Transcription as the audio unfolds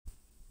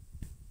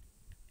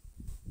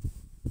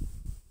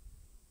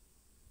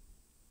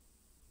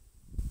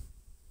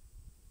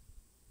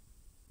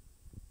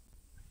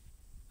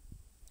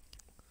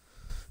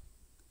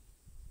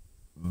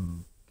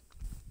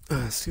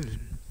Excuse me.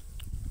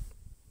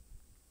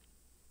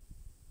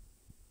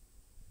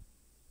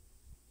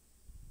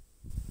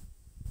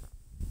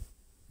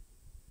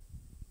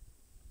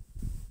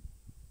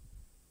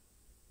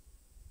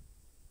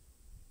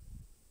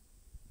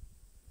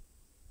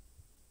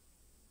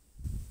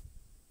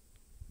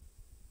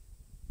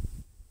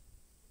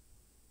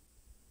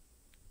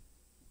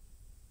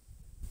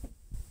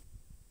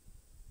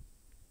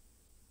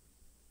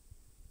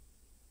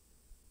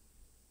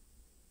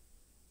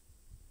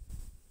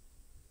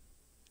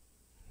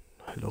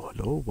 Hello,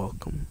 hello,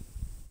 welcome.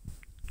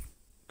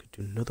 Could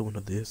do another one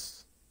of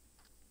this.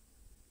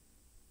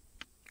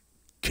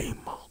 Game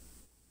mode.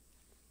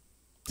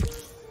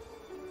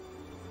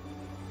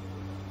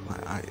 My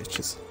eye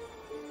itches.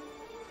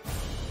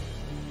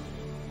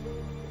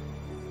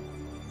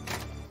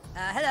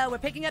 Hello, we're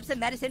picking up some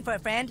medicine for a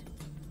friend.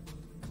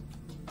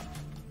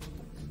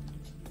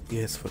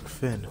 Yes, for the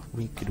fin.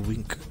 Wink and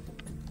wink.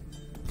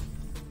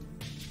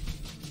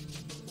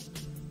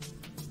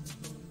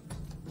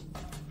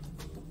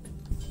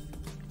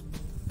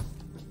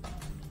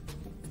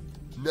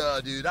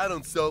 Nah, dude, I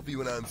don't selfie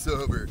when I'm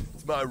sober.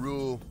 It's my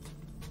rule.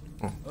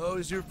 Oh,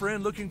 is your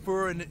friend looking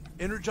for an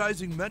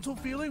energizing mental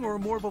feeling or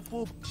more of a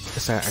full...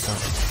 Yes, I got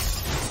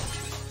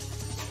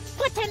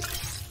it. Button.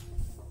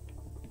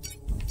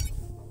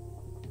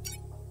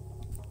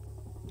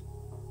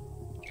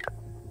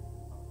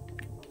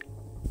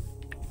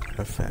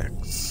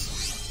 Effects.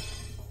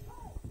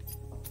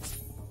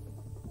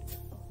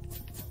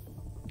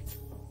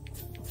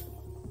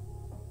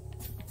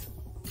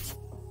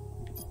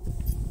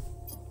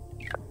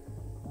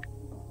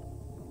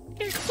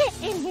 There's shit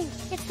in here.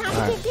 It's time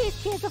to give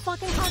these kids a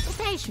fucking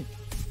consultation.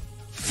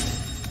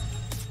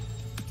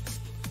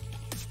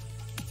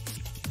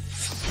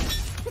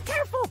 Be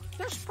careful.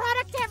 There's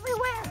product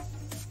everywhere.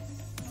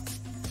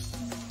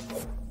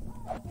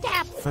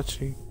 Dab.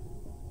 Fetching.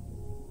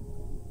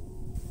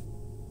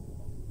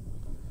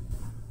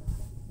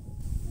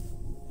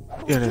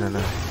 Yeah,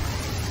 no.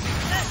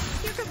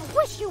 You're gonna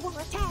wish you were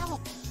a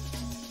towel.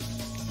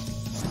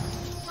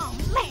 Oh,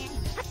 man.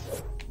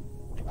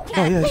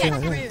 Oh, yeah.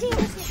 Deal with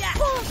this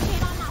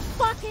bullshit on my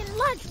fucking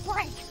lunch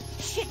break.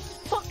 Shit's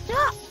fucked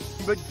up.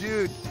 But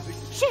dude,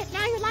 Shit,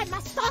 now you light my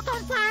stock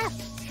on fire.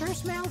 Sure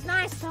smells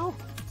nice, though.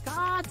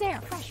 God's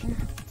air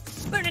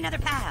freshener. Burn another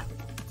pile.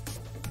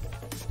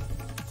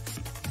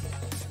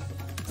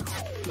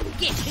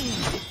 Get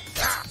him.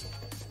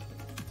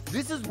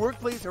 this is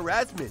workplace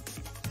harassment.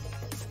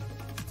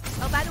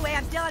 Oh, by the way,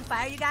 I'm still on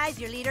fire, you guys.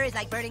 Your leader is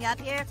like burning up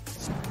here.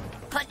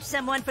 Punch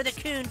someone for the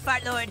coon,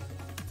 fart lord.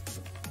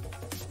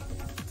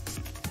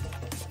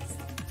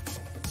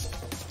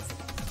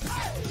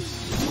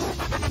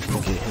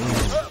 Okay,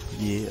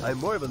 yeah. I'm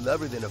more of a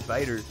lover than a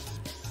fighter.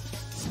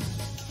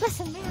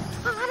 Listen, man,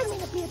 I don't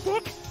mean to be a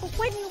dick, but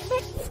when you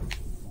mix...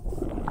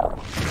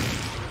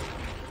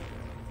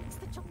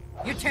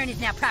 Your turn is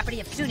now property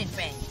of Coon and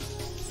Friends.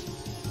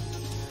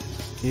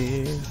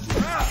 Yeah.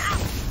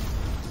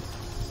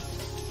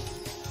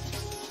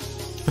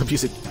 I'm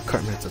using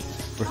Cartman's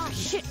Oh,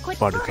 shit, quit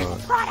bodyguard. burning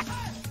the product.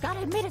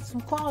 Gotta admit it's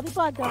some quality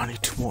bud, though. I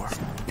need 2 more.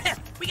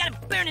 We gotta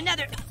burn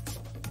another.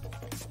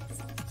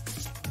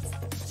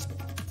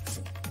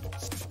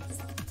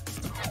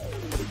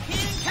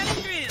 Coon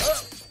coming through.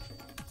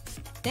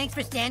 Thanks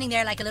for standing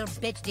there like a little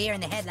bitch deer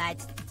in the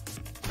headlights.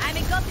 I'm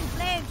engulfing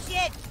flame,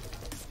 shit.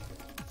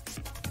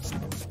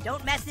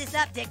 Don't mess this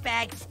up,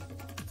 dickbag.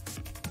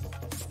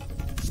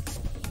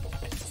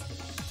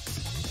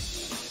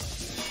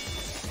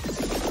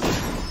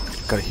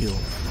 Gotta heal.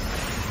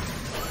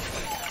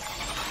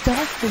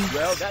 Dustin.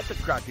 Well, that's a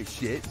crock of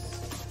shit.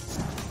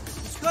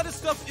 This kind of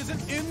stuff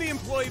isn't in the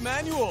employee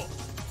manual.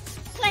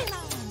 Play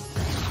on.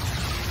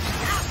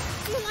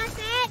 You like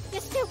that, you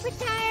stupid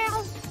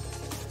tail?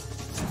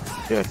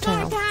 Yeah,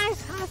 Sorry, town.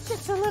 guys, I was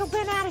just a little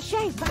bit out of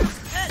shape, but...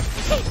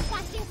 Keep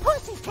fucking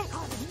pussy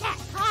tickle in that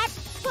hot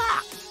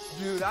fuck.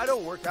 Dude, I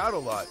don't work out a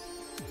lot.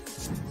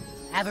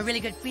 I have a really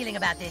good feeling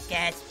about this,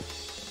 guys.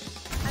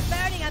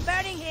 I'm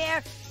burning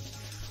here.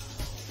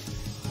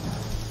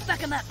 Fuck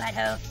him up,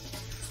 butthole.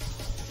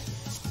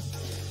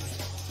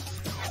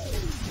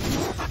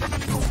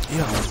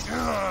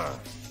 Yeah.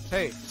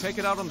 Hey, take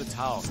it out on the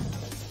towel.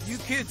 You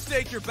kids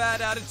take your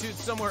bad attitude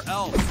somewhere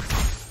else.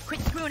 Quit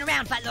screwing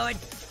around, buttlord.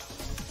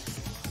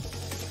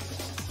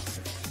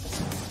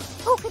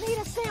 Who can eat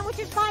a sandwich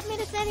in 5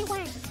 minutes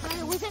anyway?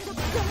 I always end up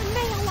spilling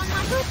mayo on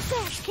my good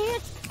stash,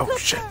 kids. Oh, Good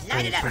shit. stuff.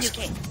 Light it up, new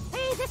kid.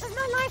 Hey, this is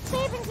my life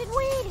savings in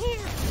weed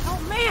here. Oh,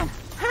 man.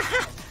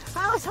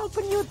 I was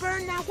hoping you'd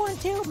burn that one,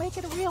 too. Make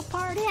it a real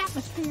party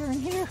atmosphere in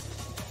here.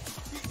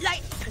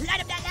 Light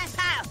up that last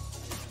pile.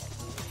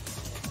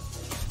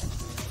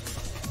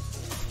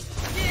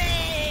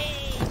 Yay!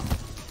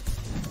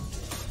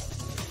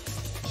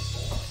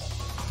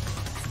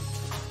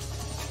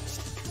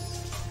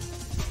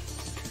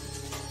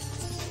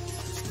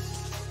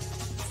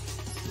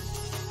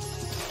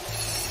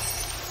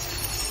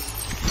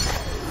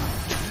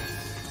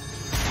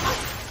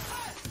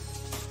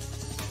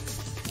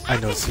 I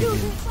know, see do you.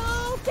 this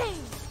all day,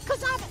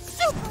 'cause I'm a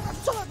super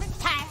absorbent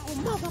towel.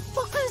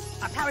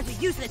 powers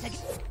are useless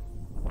against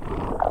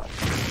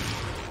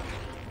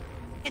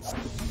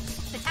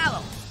the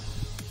towel.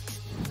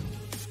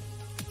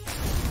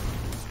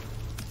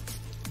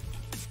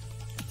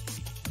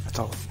 That's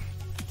all.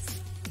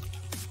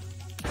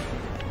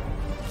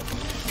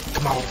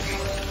 Come on.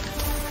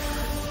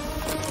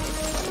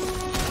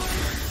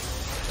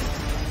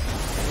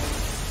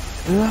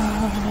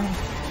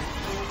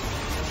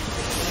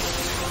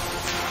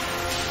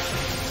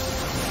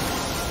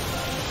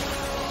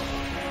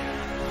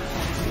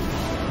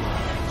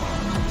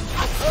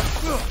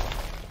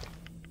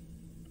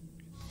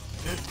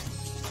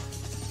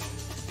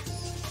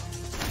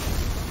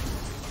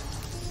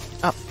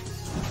 Up.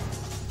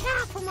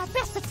 Now for my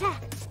best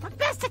attack. My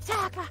best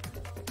attacker.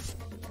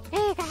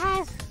 Hey,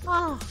 guys.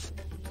 Oh.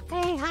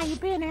 Hey, how you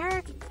been,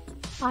 Eric?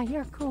 Oh,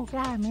 you're a cool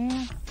guy,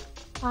 man.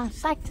 I'm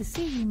psyched to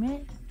see you,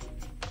 man.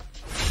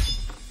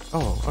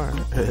 Oh,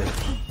 alright.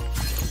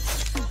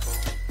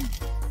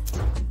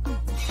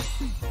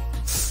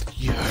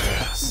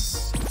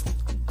 Yes.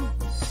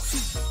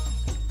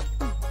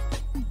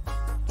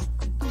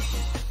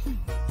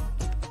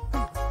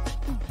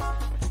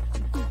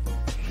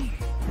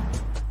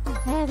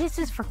 Yeah, this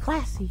is for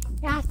Classy.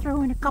 Yeah, I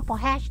threw in a couple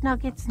hash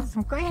nuggets and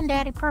some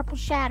granddaddy purple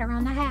shatter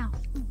on the house.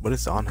 What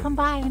is on him? Come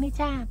by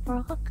anytime for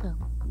a hookup.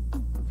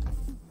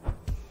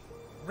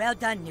 Well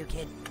done, new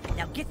kid.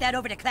 Now get that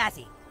over to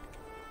Classy.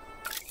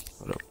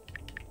 Hold up.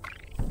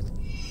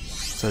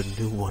 It's a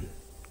new one.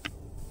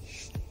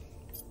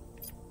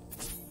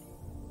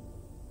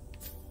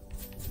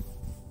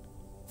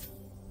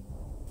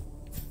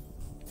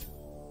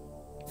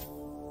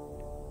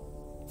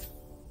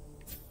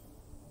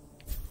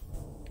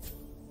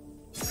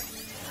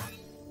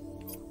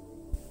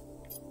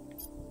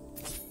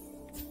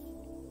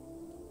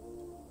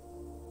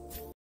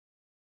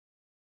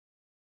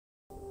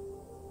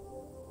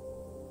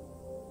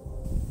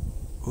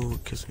 Ooh,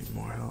 it gives me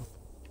more health.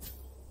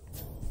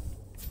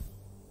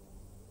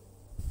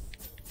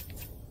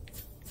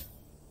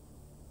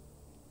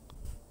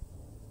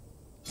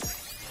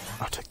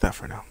 I'll take that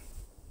for now.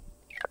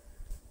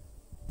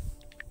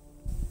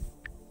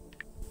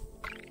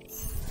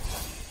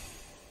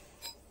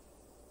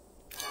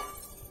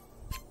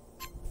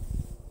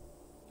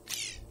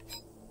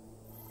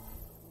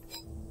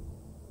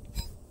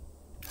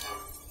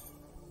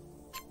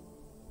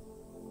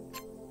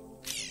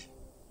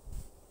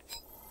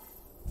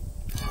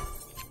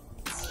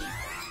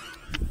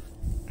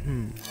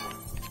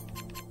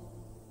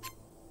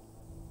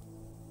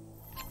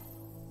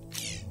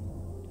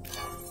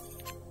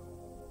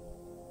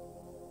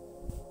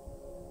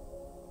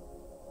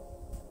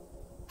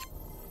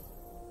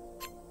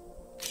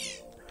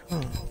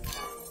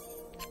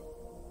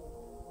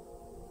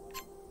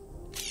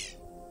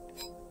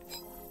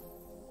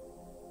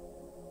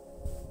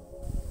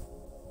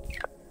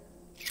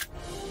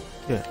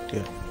 Yeah.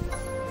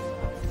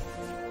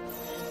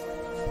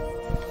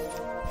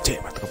 Damn,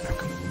 I have to go back.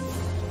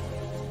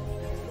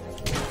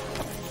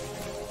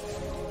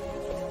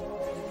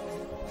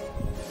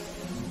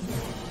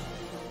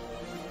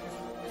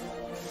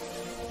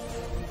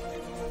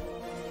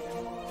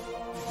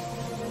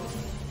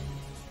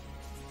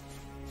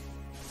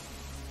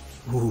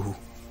 Ooh.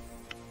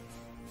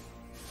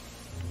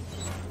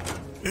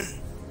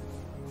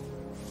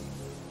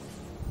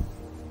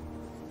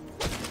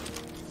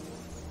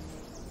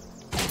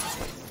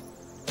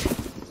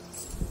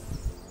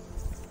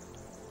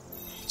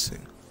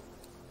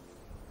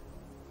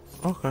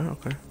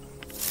 Okay.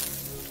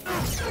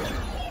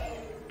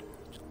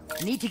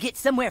 Need to get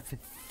somewhere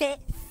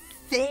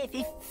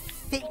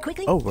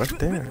quickly. Oh, right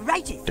there.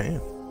 Righteous.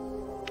 Damn.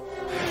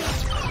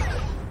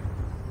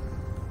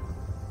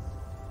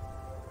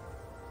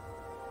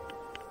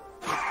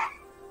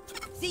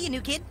 See you,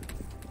 new kid.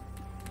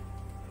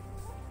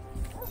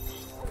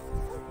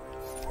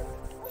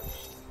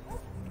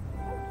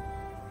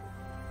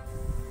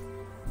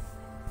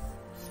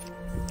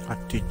 Ah,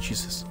 dude,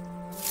 Jesus.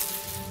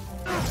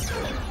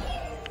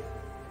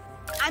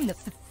 I'm the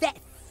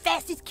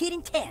fastest kid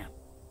in town.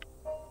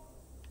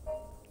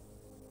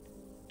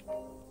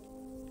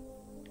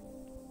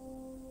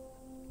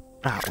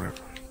 Ah, whatever.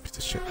 Piece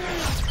of shit.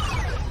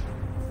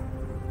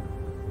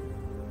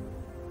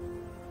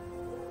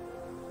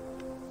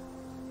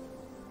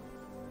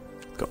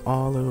 Go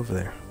all over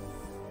there.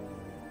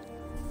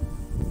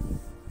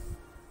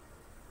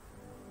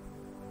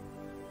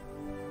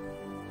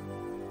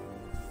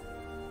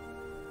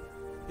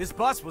 This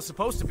bus was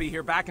supposed to be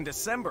here back in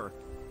December.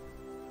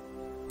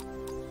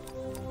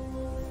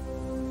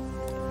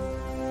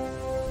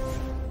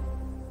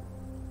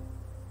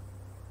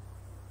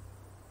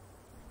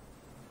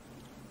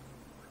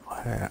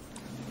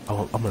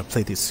 I'm gonna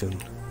play this soon,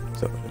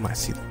 so you might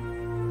see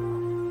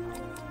them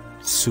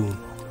soon.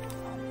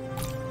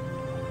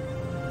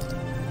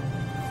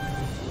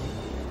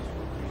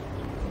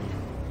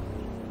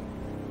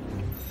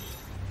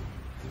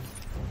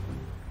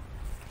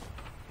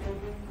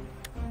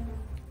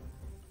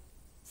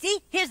 See,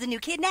 here's the new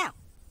kid now.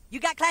 You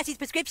got Classy's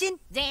prescription?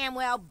 Damn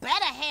well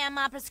better hand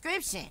my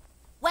prescription.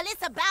 Well,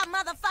 it's about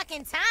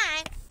motherfucking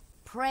time.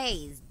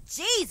 Praise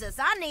Jesus,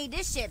 I need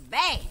this shit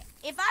bad.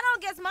 If I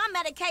don't get my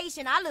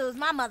medication, I lose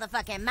my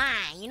motherfucking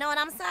mind. You know what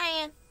I'm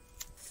saying?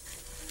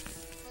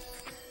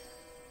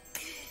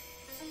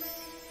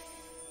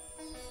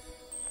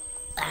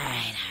 All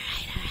right.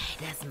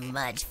 That's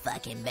much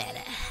fucking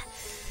better.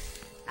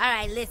 All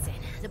right, listen.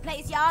 The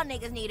place y'all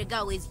niggas need to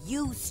go is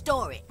U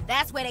Store It.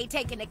 That's where they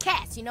taking the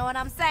cats, you know what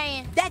I'm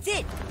saying? That's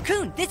it!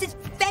 Coon, this is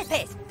Fast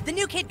Pass. The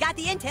new kid got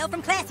the intel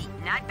from Classy.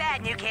 Not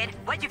bad, new kid.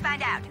 What'd you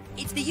find out?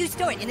 It's the U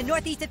Store It in the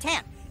northeast of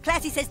town.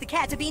 Classy says the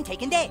cats are being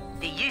taken there.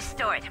 The U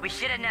Store It. We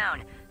should have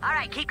known. All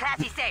right, keep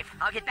Classy safe.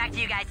 I'll get back to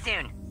you guys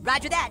soon.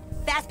 Roger that.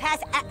 Fast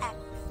Pass,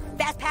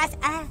 Fast Pass,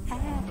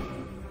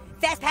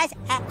 Fast Pass,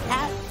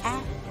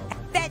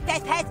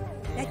 Fast Pass,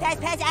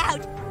 Fast Pass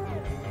out.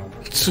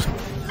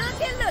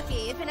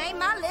 Looky if it ain't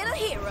my little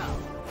hero.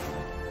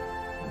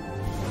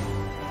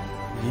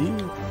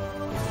 Yeah.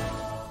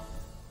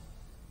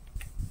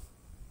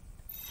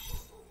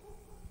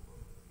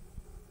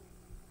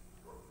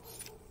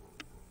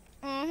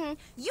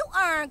 You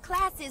earn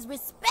Classy's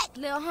respect,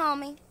 little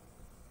homie.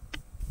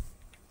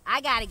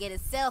 I gotta get a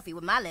selfie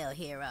with my little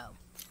hero.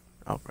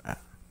 All right.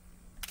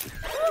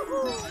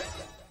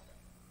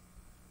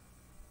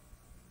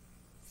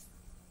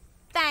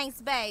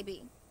 Thanks,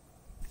 baby.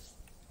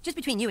 Just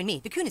between you and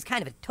me, the Coon is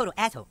kind of a total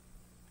asshole.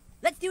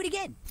 Let's do it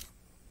again.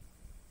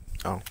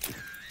 Oh.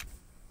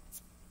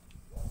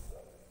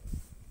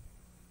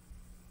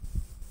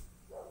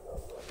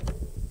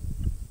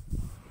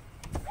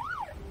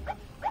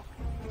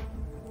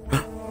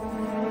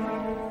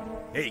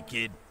 Hey,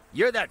 kid.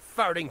 You're that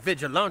farting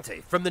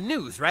vigilante from the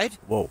news, right?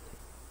 Whoa.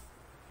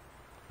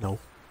 No.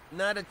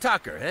 Not a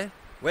talker, eh?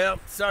 Well,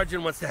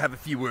 Sergeant wants to have a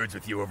few words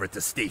with you over at the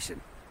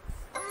station.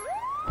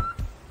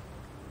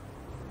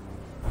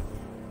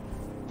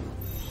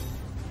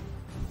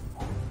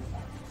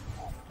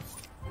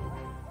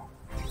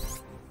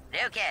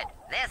 New kid,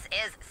 this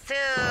is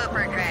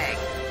Super Craig.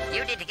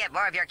 You need to get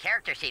more of your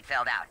character sheet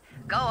filled out.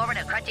 Go over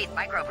to Crunchy's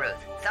microbrews.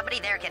 Somebody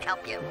there can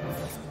help you.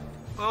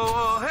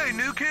 Oh, hey,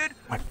 new kid.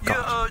 My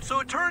God. Yeah, so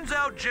it turns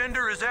out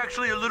gender is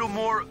actually a little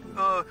more,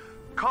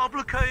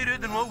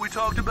 complicated than what we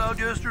talked about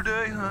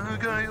yesterday.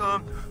 Okay,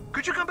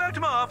 could you come back to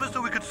my office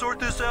so we could sort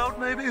this out,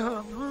 maybe?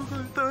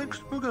 Okay,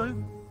 thanks. Okay.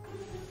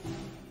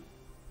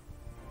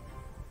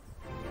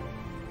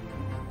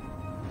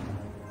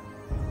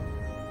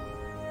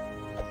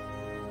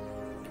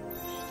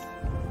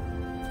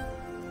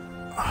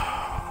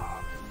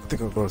 I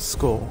think I'll go to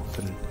school.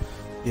 And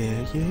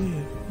yeah.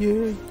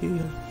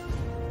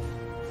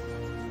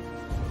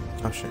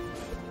 Oh shit.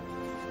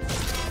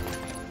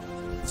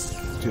 Let's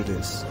do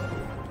this.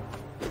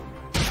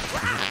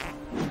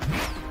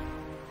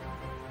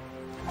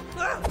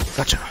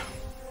 Gotcha.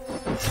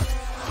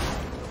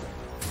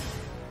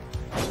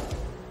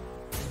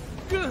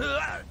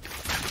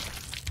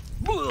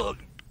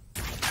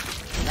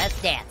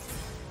 Let's dance.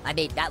 I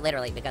mean, not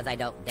literally, because I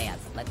don't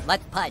dance.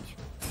 Let's punch.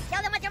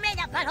 Tell them what you're made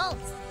of, butthole!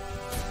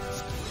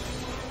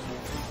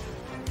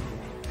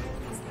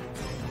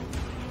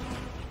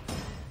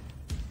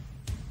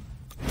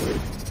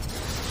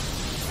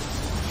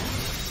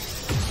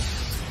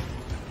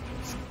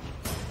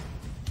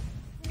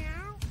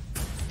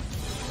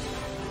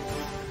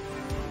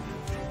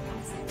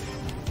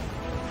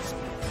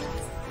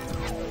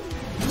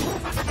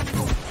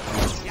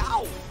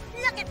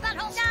 Look at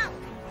butthole now!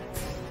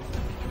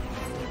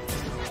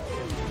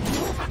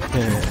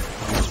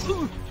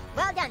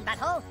 Well done,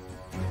 butthole.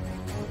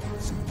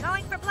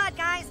 Going for blood,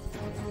 guys.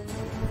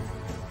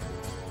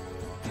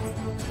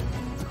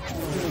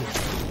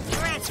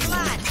 Fresh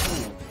blood.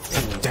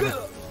 Damn it.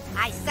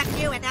 I sucked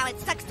you, and now it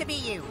sucks to be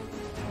you.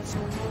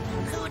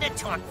 Coup de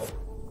torque.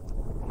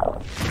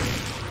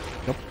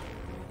 Nope.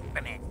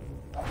 Permit.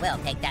 We'll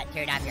take that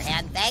turd off your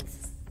hand, thanks.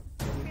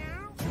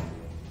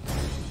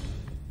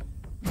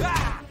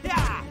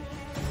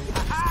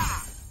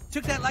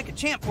 Took that like a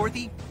champ,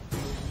 Porthy.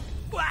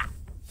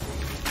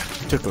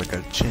 Took like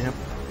a champ.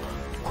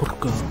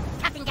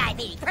 Toughen guy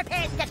B,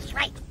 prepare to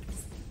strike.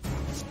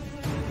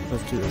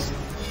 Let's do this.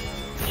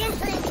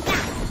 Infinite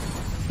stop.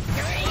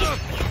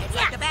 It's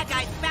like the bad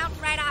guys bounce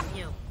right off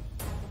you.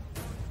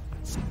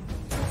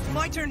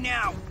 My turn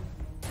now.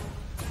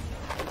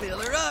 Fill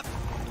her up.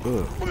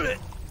 Ugh.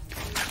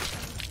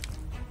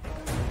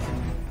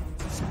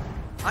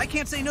 I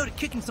can't say no to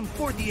kicking some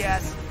Porthy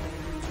ass.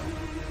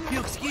 If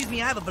you'll excuse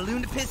me, I have a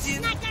balloon to piss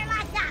in. Knock their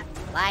lights up.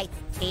 Lights,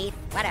 teeth,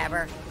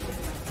 whatever.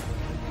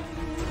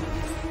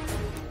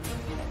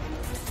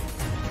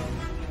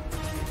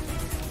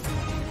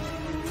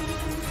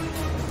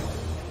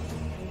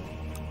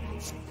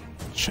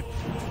 Shit.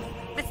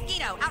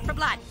 Mosquito, out for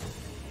blood.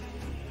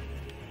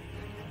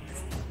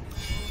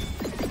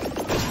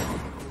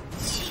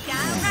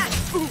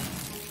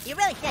 You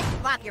really should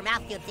lock your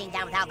mouth tube thing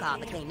down with alcohol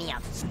between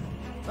meals.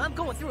 I'm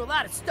going through a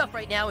lot of stuff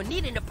right now, and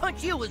needing to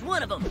punch you is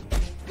one of them.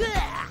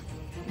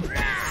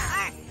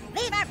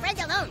 Leave our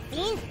friends alone,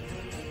 fiend!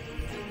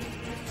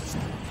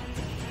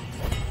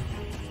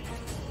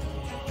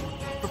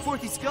 For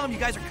Porthy scum, you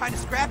guys are kind of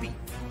scrappy.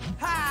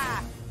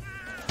 Ha!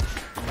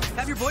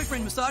 Have your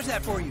boyfriend massage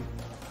that for you.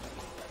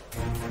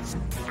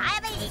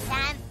 Diabetes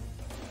time.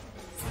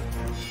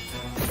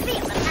 Feel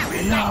the power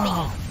of Yeah.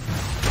 diabetes.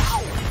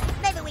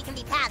 Maybe we can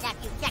be pals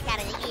after you check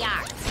out of the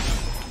ER.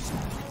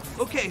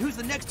 Okay, who's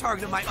the next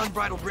target of my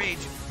unbridled rage?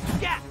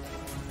 Yeah!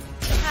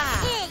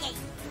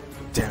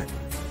 Damn it.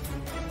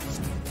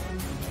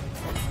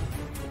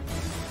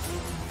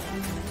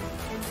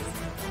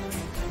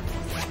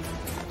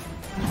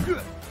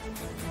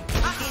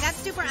 Okay, that's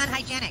super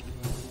unhygienic.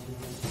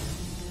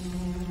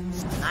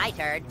 My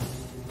turd.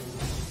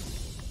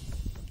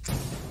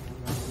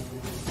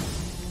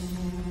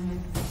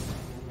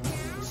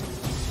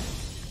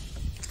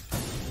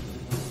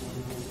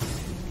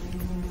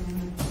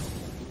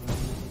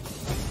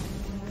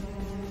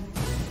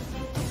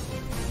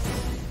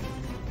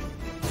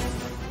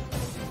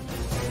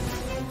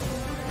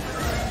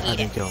 I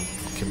think I'll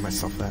give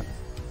myself that.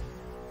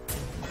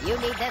 You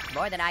need this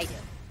more than I do.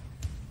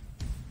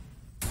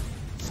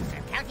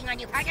 I'm counting on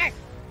you, partner.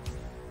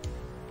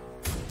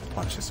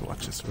 Watch this,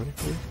 ready?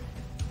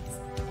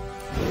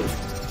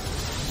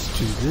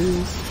 Do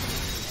this.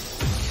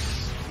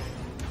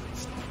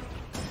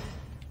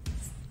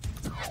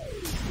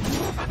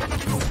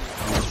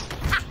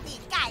 Ha! These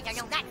guys are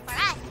no match for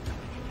us.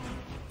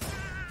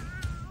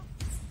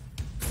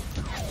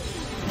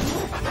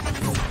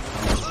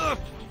 Ugh!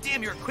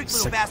 Damn, you're a quick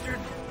little Sick. bastard.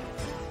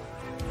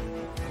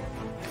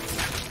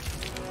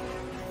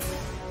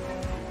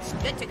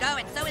 Good to go,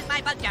 and so is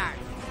my bug jar.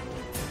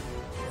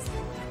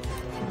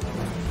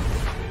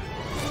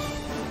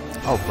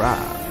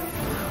 Alright.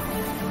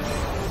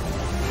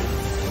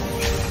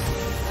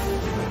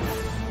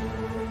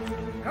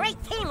 Great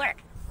teamwork.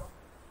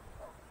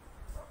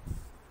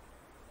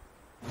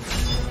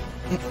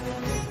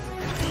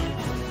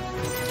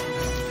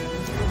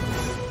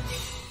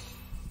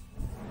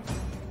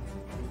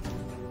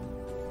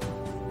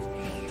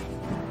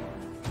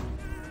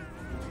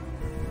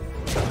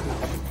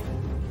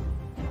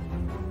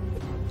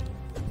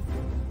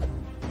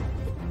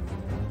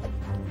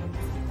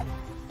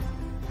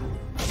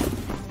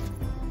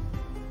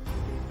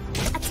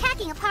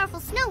 Attacking a powerful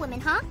snow woman,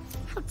 huh?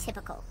 How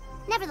typical.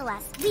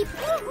 Nevertheless, we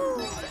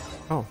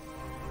Oh.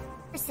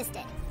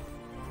 persisted.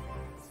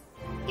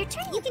 Your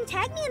turn. You can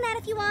tag me in that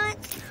if you want.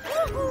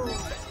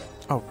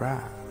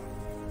 Alright.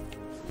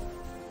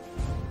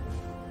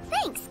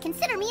 Thanks.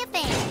 Consider me a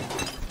fan.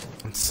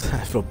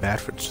 I feel bad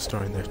for just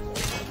throwing their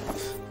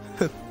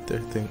their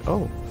thing.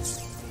 Oh.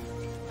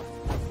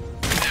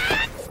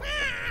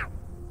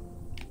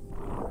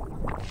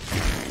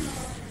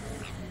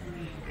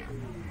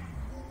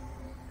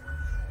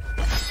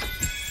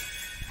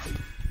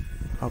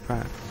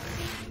 Alright.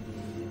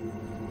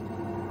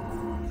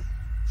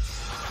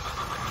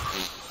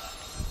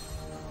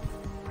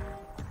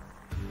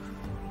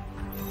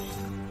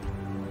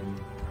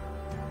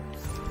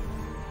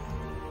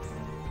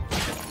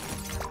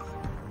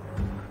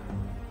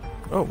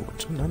 Oh,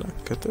 no,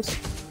 get this.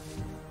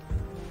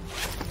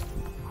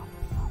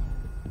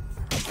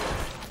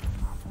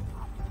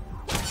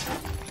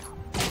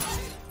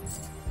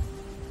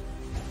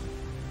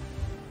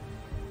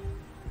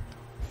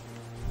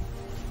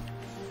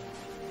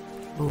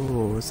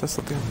 Oh, is that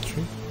something on the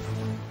tree?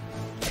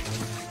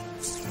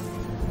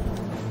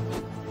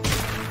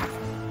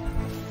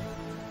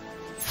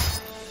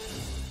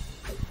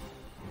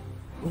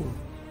 Oh.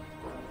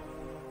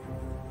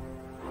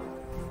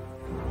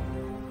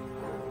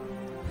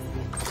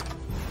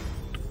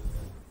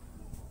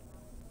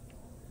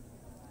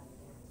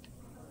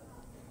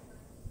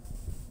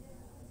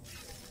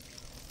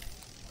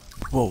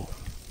 Whoa.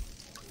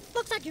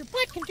 Looks like your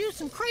butt can do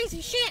some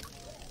crazy shit.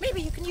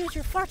 Maybe you can use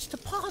your farts to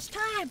pause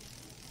time.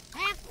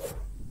 Huh?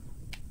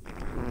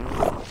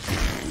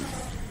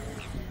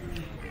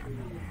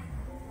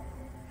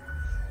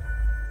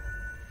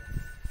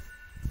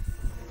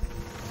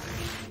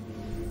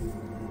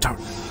 Darn.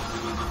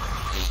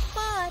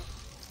 Bud.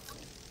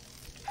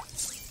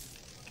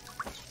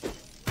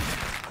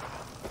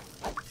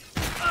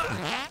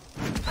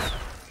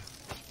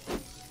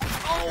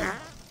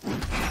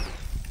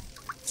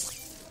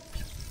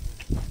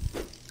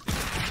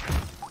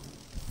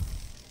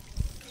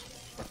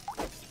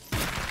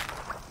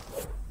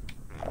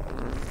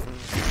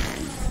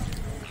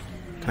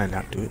 Can I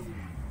not do it?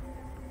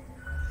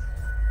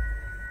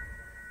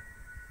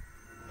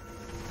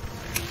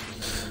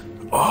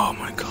 Oh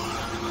my god.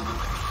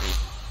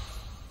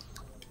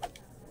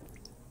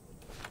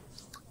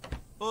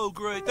 Oh,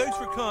 great. Thanks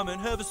for coming.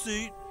 Have a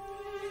seat.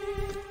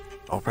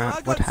 Alright,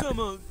 I what got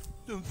happened?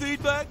 some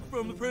feedback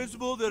from the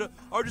principal that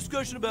our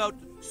discussion about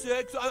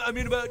sex, I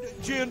mean about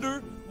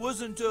gender,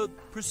 wasn't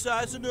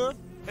precise enough.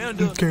 And,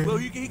 Okay. well,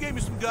 he gave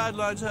me some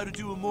guidelines how to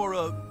do a more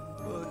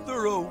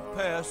thorough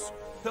pass,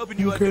 helping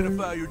you Okay.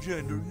 identify your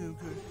gender.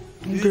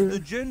 Okay. Is Okay. the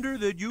gender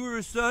that you were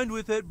assigned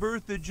with at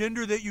birth the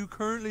gender that you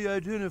currently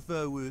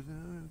identify with?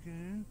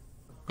 Okay.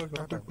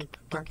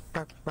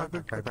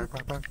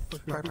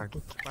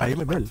 I am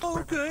a male.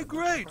 Okay,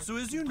 great. So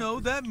as you know,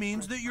 that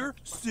means that you're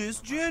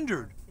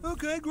cisgendered.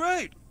 Okay,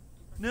 great.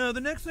 Now,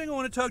 the next thing I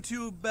want to talk to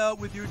you about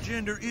with your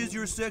gender is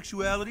your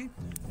sexuality.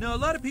 Now, a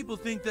lot of people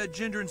think that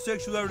gender and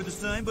sexuality are the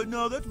same, but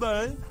no, that's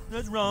bi.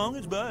 That's wrong.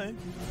 It's bi.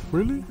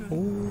 Really? Oh.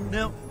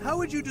 Now, how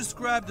would you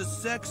describe the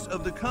sex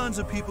of the kinds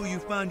of people you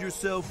find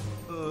yourself,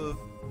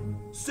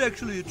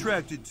 sexually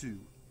attracted to?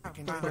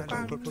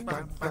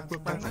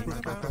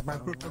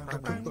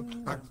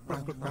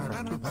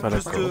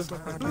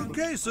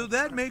 Okay, so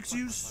that makes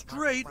you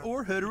straight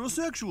or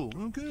heterosexual.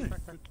 Okay.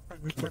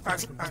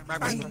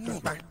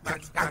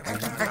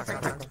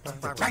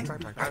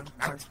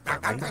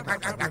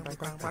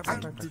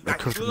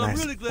 Well, I'm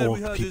really glad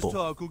we had this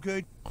talk,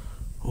 okay?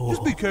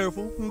 Just be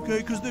careful, okay?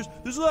 Because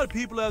there's a lot of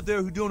people out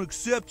there who don't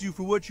accept you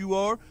for what you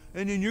are,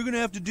 and then you're gonna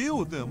have to deal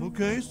with them,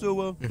 okay?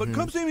 So, but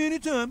come see me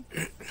anytime.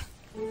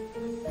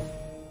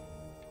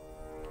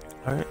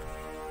 All right.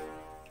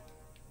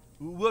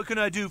 What can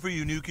I do for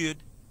you, new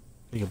kid?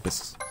 Your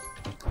business.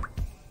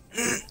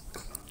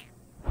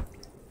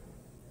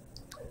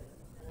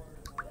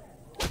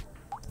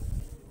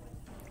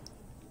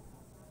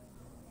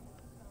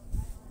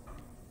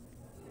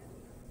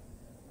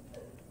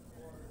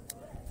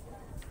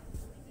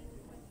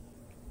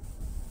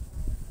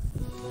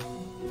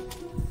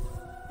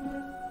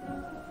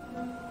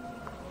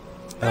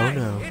 Oh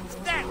no. It's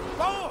that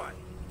boy!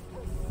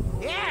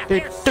 Yeah, They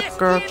they're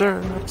took our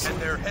cis-gen. jobs. And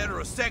they're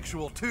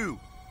heterosexual, too.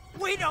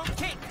 We don't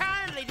take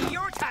kindly to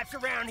your types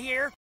around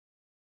here.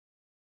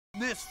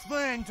 This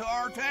thing to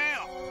our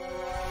town.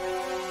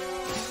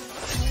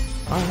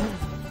 Alright.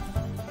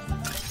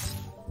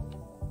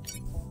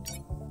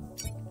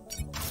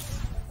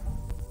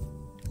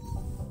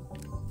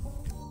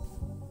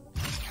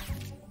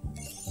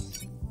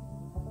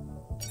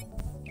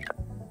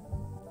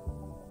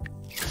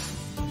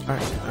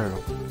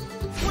 Alright.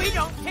 We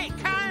don't take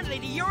kindly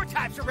to your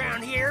types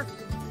around here.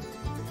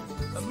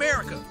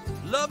 America,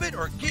 love it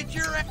or get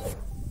your ass.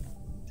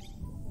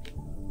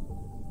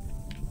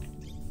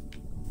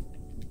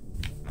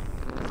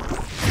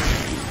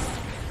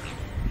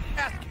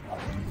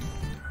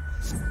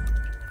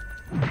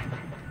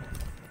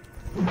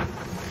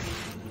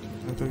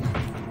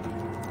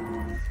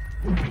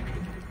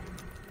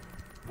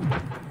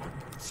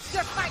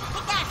 You're fight.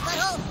 Kick ass,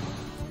 butthole.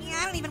 Yeah,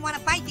 I don't even want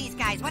to fight these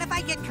guys. What if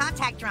I get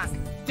contact drunk?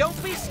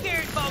 Don't be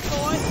scared, bug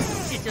boy.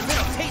 Just a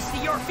little taste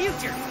of your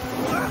future.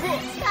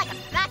 You're like a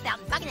black belt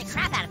and bugging the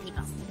crap out of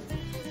people.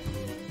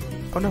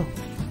 Oh no.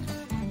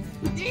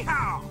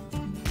 Yeehaw!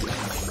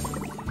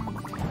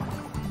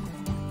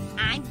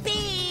 I'm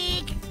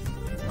big.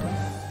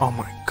 Oh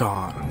my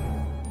god.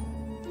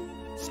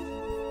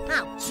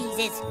 Oh,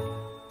 Jesus.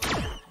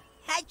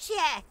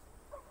 Hatcha.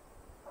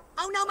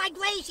 Oh no, my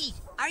glazies.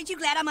 Aren't you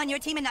glad I'm on your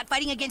team and not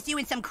fighting against you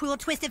in some cruel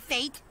twist of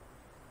fate?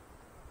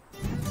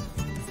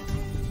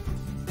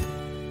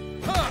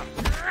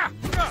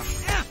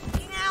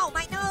 Ow,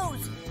 my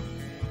nose.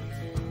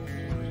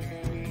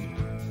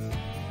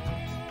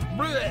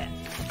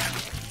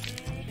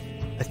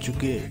 That you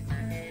get.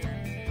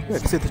 Yeah, I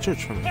the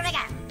church from Here we go.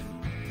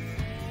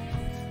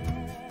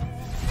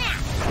 Now.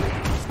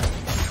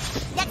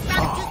 Next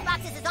round of juice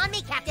boxes is on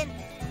me, Captain.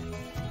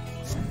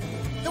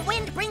 The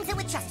wind brings it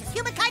with justice.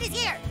 Humankind is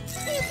here.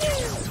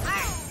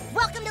 Alright,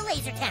 welcome to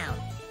Laser Town.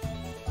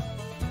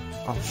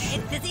 Oh shit.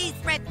 It's disease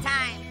spread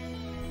time.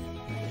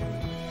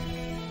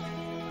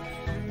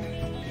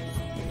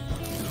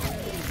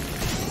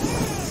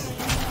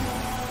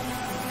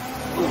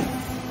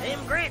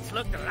 Them grits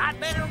looked a lot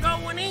better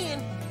going in.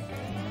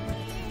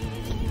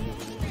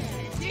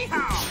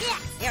 Yeehaw! Yeah,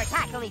 their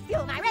attack only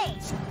fueled my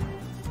rage.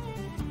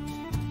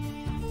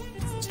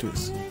 Let's do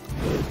this.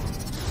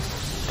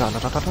 Da da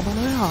da da da da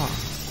da.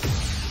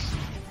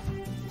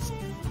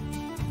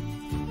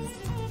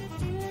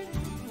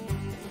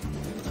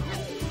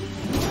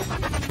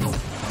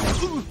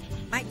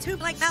 My two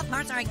black mouth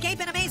marks are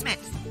agape in amazement.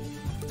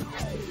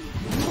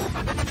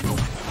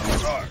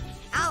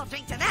 I'll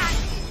drink to that.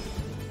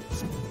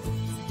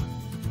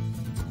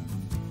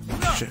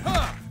 Shit.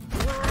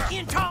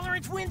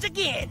 Intolerance wins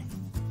again.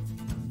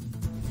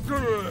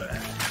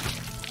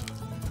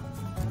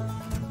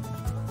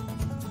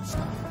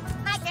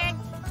 My turn.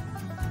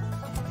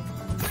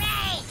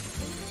 Great.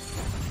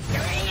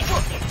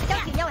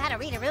 Don't you know how to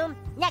read a room?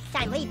 Next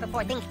time, leave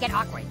before things get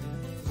awkward.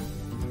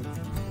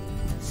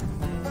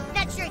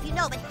 Not sure if you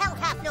know, but hell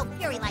hath no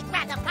fury like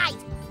wrath of kite.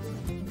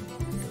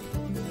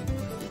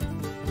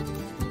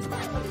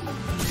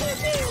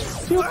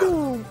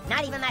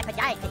 Not even my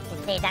podiatrist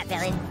can save that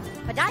villain.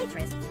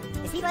 Podiatrist?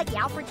 Is he like the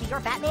Alfred to your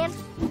Batman?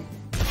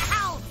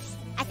 Ow!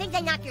 I think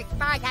they knocked your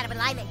spars out of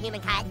alignment,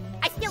 humankind.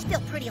 I still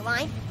feel pretty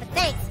aligned, but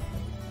thanks.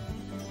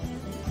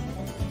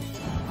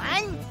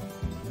 1,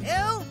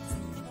 2,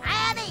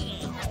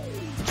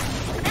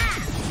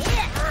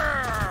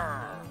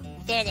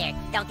 3. There,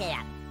 don't get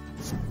up.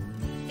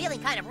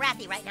 Feeling kind of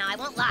wrathy right now, I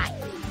won't lie.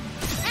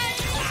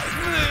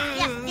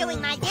 Just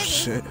doing my digging.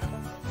 Shit.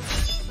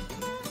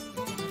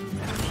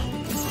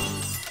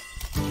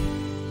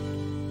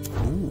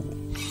 Ooh.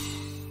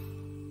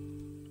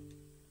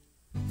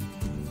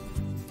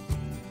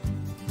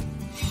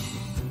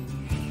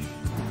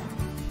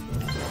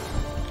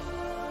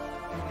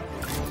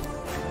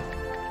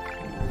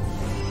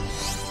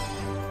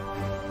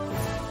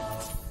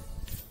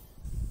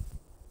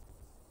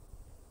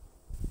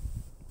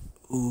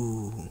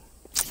 Ooh.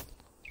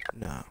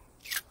 Nah.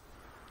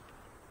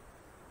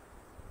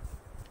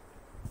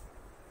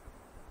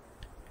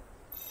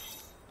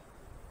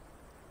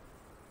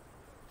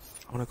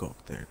 I wanna go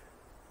up there.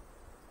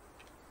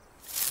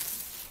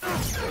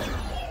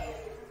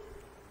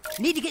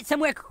 Need to get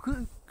somewhere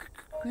fast,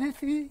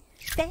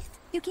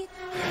 you kid?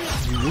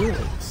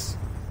 Yes.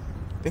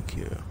 Thank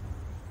you.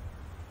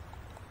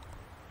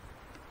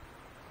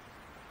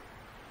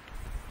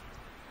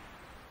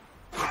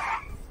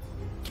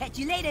 Catch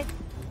you later.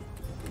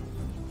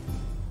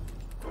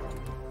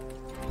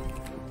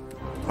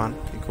 Come on,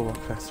 you can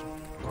walk faster.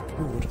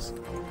 Ooh, what is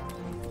it?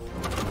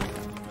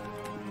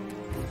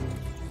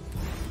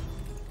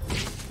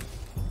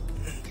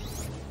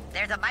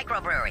 There's a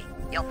microbrewery.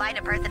 You'll find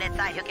a person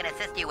inside who can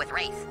assist you with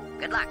race.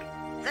 Good luck.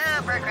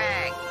 Super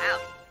Craig,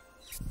 out.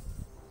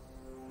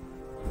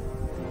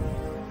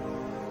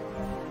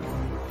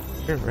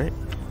 Here, right?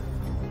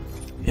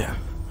 Yeah.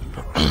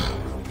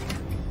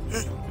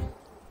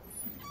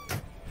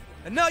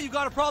 And now you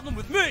got a problem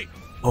with me!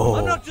 Oh.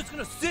 I'm not just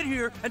gonna sit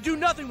here and do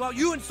nothing while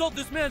you insult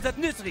this man's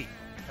ethnicity!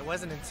 I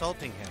wasn't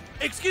insulting him.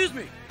 Excuse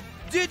me!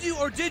 Did you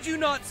or did you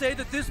not say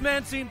that this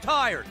man seemed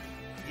tired?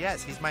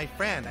 Yes, he's my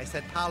friend. I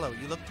said, Paulo,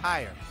 you look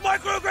tired.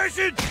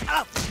 Microaggression!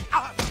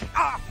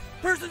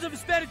 Persons of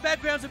Hispanic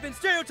backgrounds have been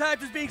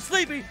stereotyped as being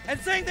sleepy, and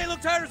saying they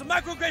look tired is a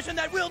microaggression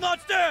that will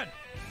not stand!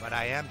 But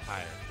I am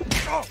tired.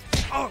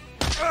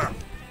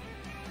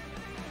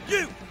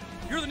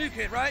 You're the new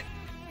kid, right?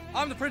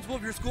 I'm the principal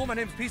of your school. My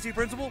name's PC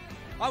Principal.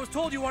 I was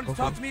told you wanted to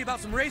talk to me about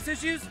some race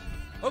issues.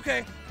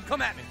 Okay,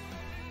 come at me.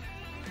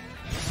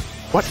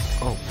 What?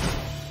 Oh.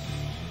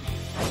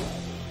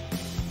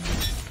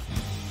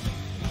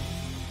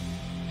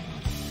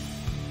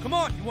 Come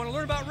on, you want to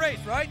learn about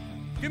race, right?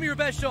 Give me your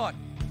best shot.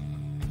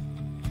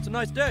 It's a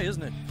nice day,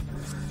 isn't it?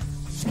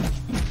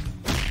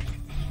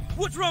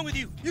 What's wrong with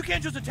you? You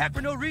can't just attack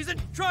for no reason.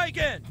 Try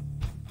again.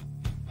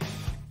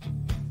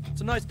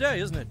 It's a nice day,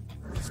 isn't it?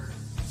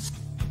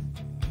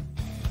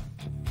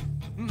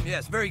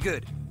 Yes, very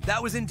good.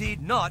 That was indeed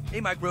not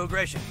a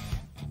microaggression.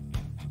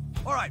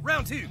 All right,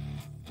 round two.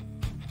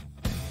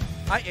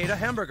 I ate a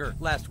hamburger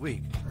last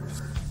week.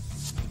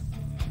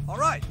 All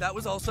right, that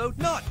was also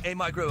not a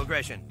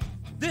microaggression.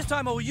 This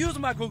time I will use a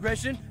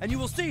microaggression, and you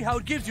will see how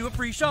it gives you a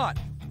free shot.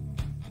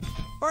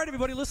 All right,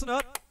 everybody, listen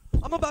up.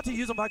 I'm about to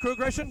use a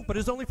microaggression, but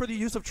it's only for the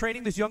use of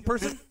training this young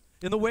person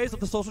in the ways of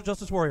the social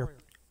justice warrior.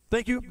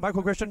 Thank you.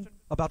 Microaggression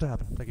about to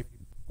happen. Thank you.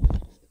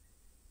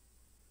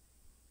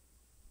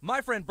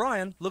 My friend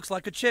Brian looks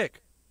like a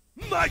chick.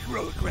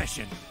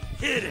 Microaggression.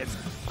 Hit him.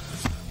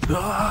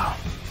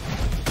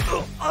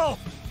 Oh.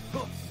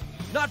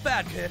 Not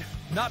bad, kid.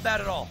 Not bad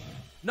at all.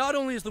 Not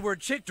only is the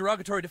word chick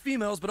derogatory to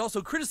females, but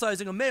also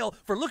criticizing a male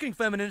for looking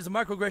feminine is a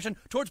microaggression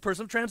towards a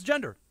person of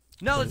transgender.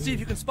 Now let's see if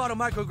you can spot a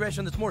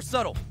microaggression that's more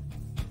subtle.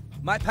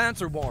 My pants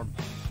are warm.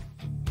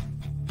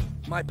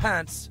 My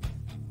pants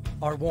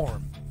are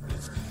warm.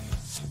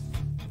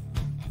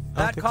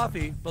 That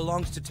coffee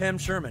belongs to Tim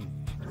Sherman.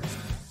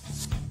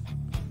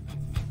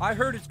 I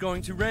heard it's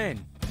going to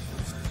rain.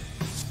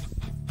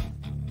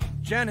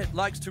 Janet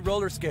likes to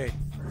roller skate.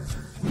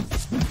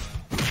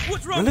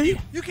 What's wrong with you?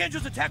 You can't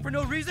just attack for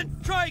no reason.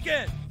 Try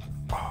again.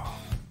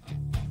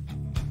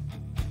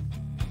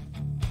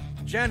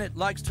 Janet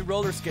likes to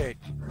roller skate.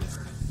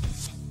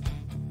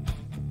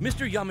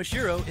 Mr.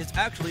 Yamashiro is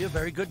actually a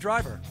very good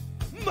driver.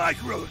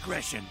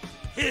 Microaggression.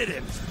 Hit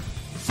him.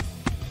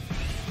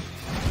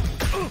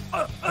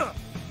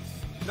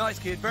 Nice,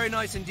 kid. Very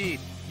nice indeed.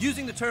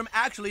 Using the term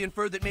actually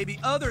inferred that maybe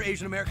other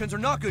Asian Americans are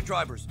not good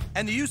drivers,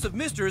 and the use of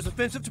Mr. is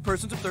offensive to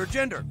persons of third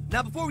gender.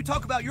 Now, before we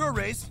talk about your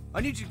race, I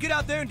need you to get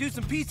out there and do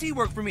some PC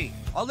work for me.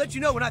 I'll let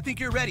you know when I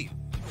think you're ready.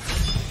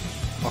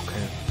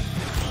 Okay.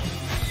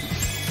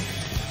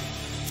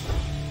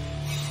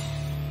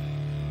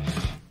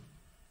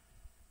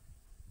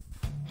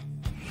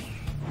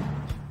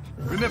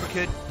 Remember,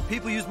 kid,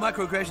 people use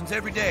microaggressions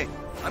every day.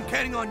 I'm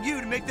counting on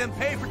you to make them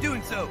pay for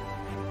doing so.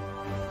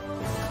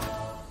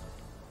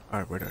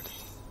 Alright, we're done.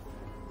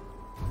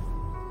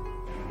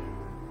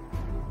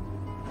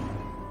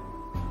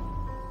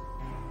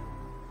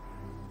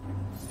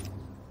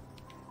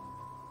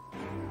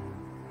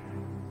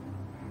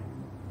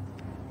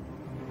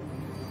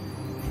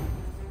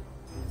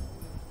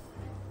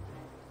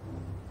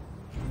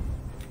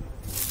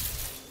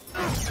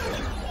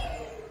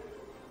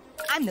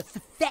 I'm the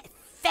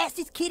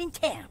fastest kid in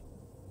town.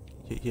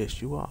 Yes,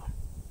 you are.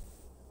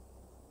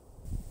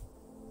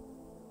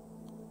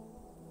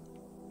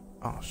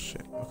 Oh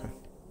shit, okay.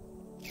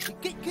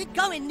 Good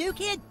going, new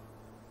kid.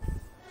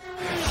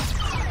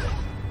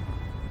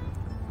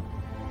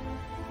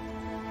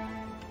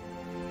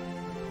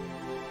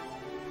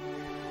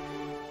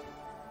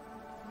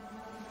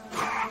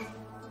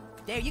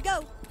 There you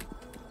go.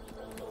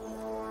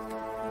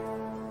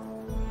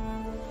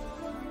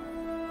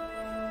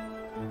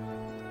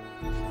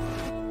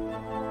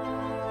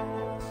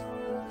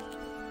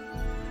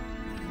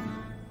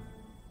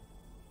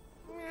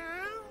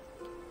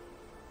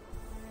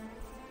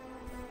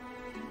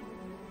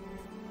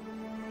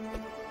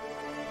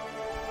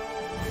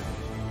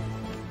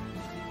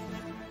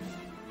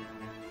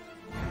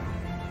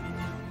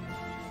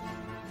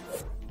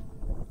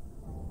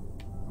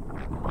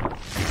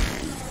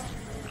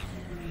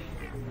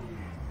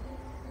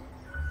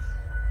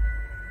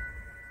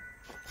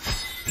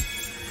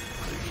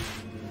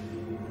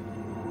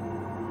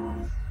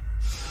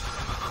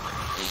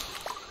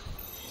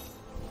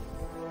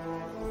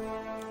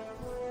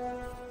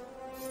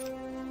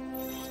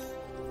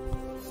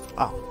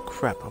 Oh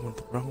crap, I went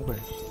the wrong way.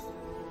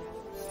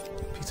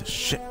 Piece of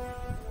shit.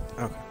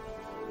 Okay.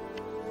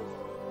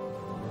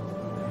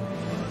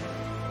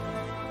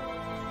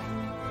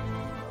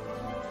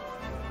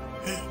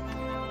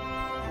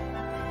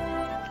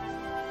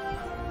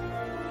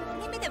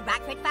 Remember the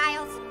Rockford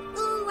Files?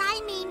 Ooh,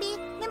 I mean it.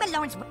 Remember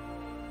Lawrence...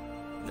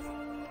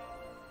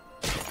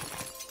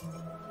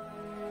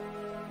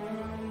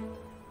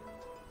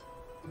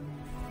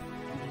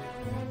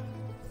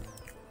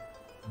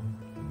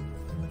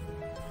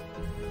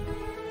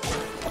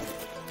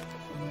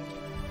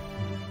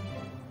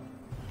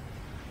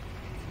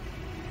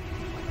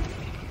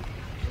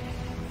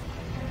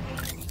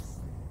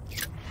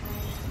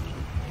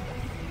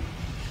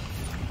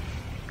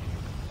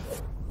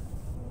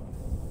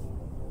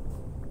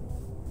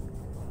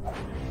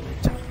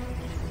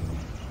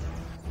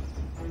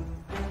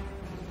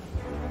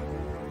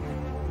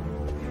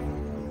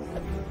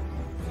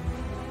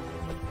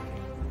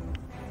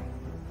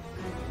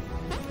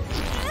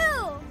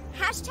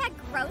 Hashtag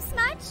gross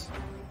much?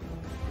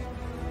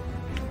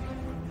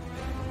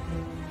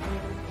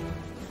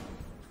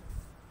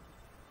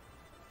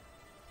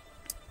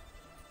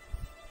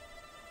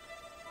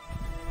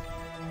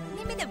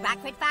 Remember the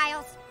Rockford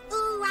Files?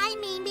 Ooh, I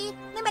mean it.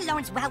 Remember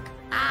Lawrence Welk?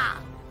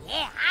 Oh,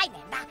 yeah, I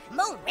remember.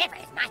 Moon River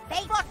is my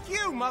favorite. Fuck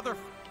you, mother...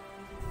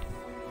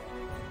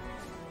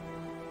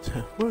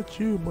 What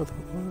you mother?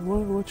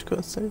 What you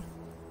gotta say?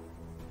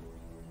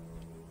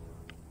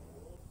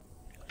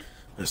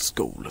 Let's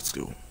go. Let's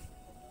go.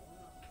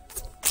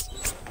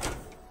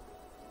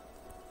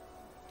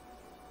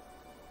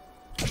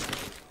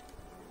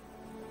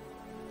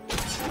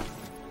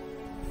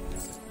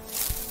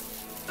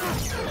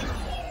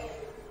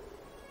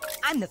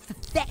 I'm the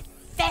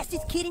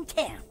fastest kid in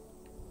town.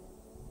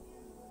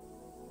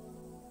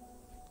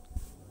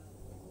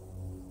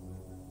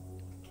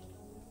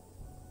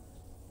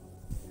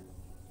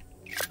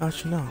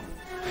 How'd you know?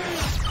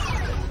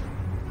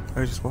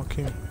 I just walk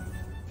in.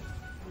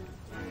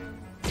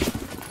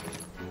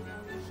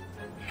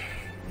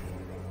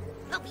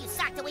 Hope you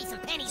socked away some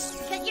pennies,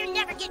 because you're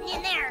never getting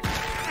in there.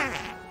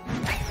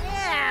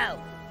 Ew.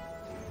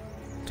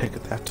 Take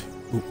that.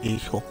 Ooh,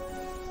 eagle.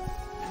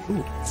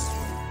 Ooh.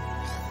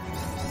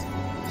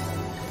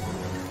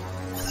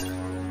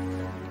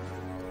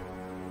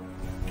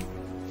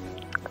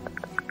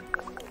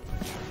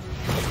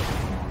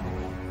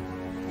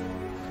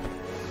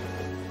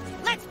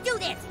 Let's do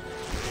this.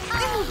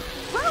 Oh,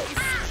 gross!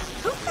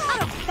 Who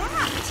thought of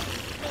that?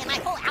 Man, my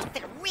whole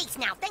outfit reeks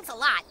now. Thanks a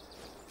lot.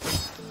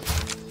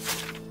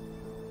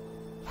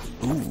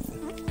 Ooh.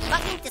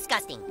 Fucking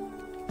disgusting.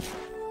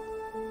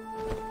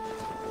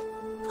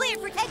 Cleared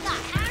for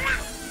takeoff.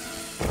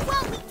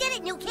 Whoa, we did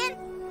it, new kid.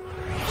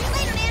 See you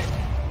later, man.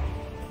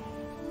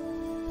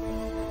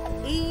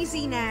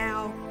 Easy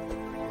now.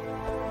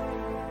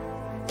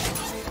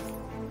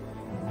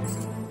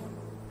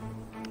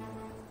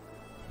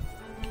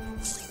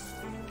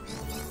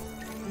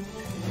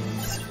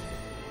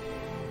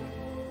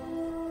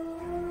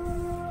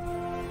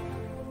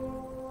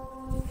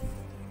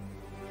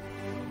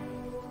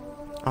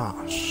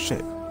 Ah,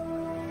 shit.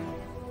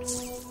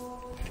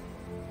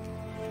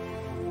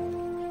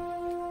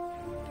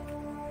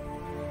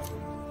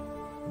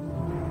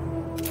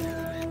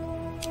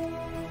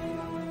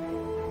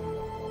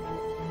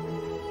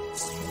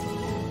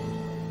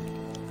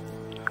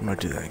 I'm gonna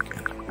do that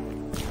again.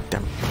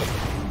 Damn.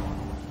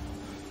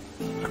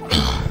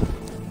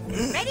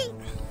 Ready?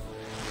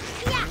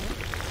 Yeah.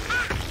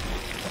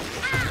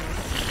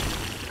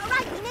 All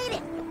right, we made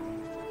it.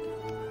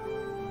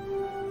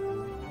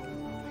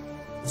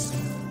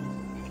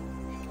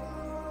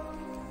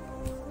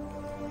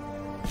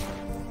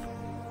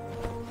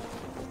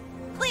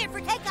 Cleared for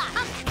takeoff.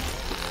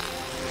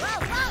 Whoa,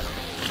 whoa.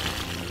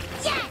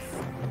 Yes.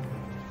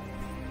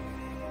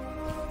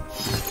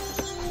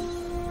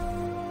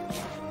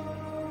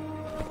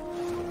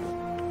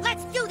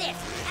 Let's do this.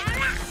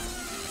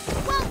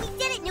 Whoa, we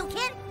did it, new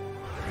kid.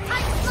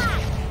 Time to fly.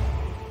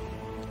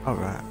 All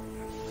right.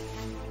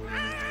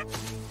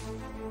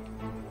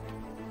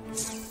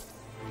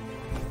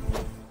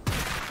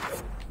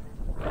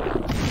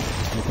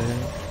 Okay.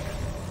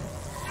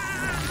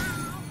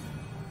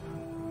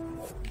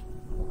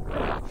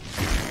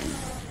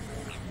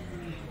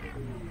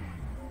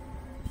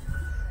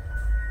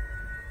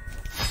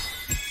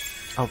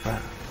 All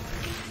right.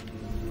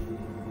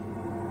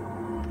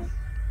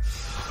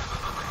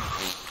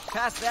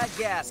 Pass that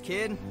gas,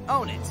 kid.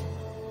 Own it.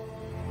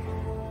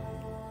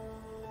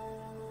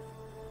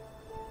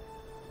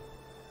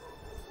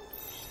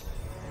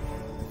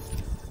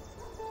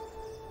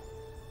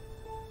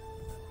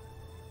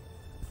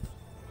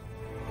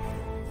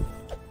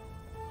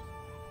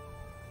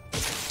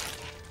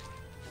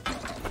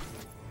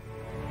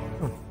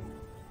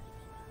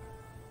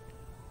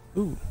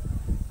 Ooh.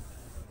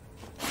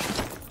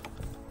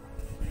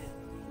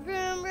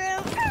 Vroom,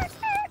 vroom.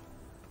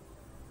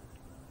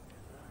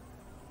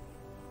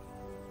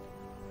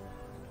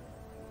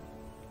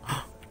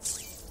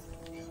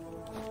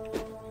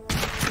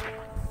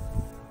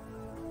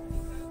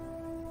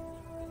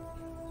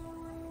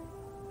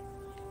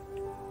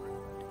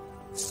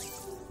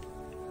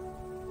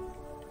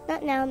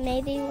 thought now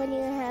maybe when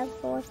you have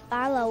more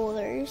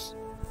followers.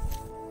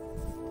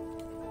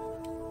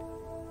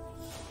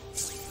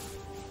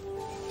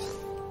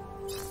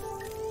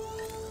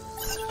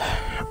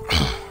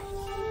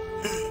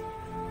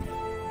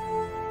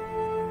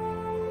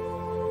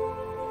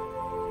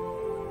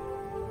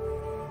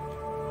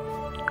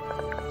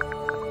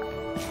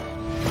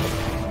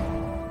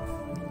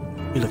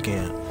 You looking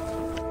at?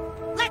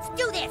 Let's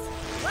do this!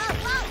 Whoa,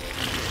 whoa!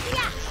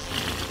 Yeah!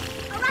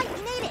 Alright,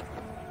 we made it!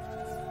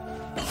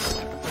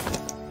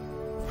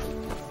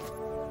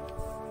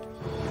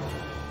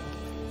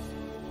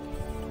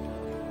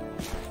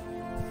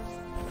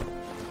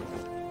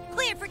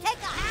 Cleared for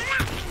takeoff!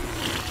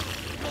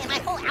 Man, my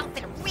whole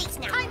outfit reeks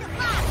now. Time to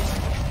fly!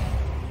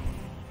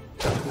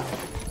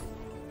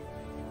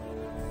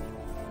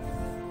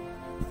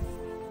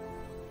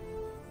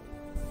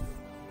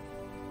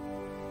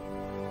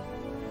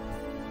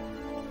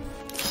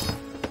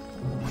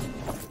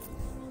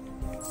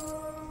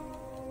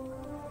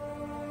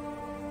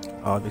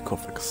 Oh, it'd be cool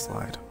if I could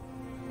slide.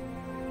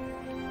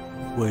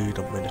 Wait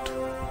a minute.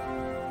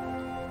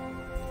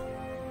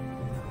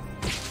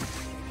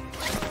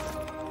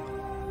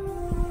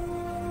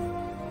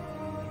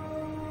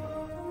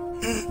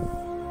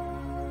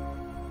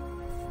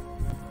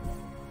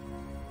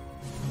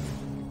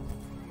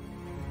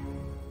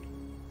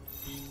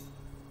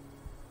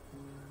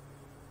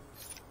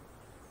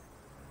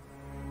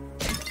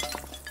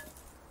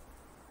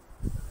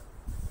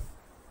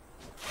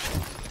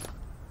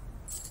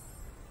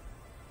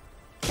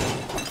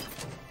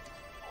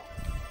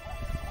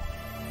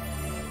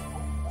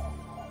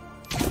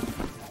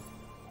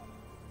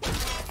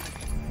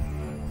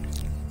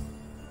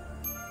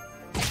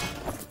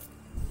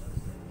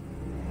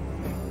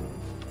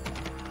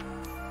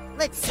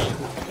 Let's see.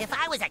 If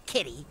I was a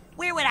kitty,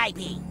 where would I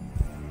be?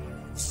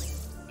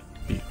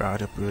 Be right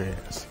up your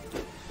ass.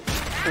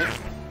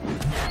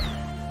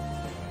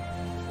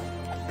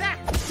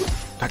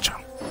 Gotcha.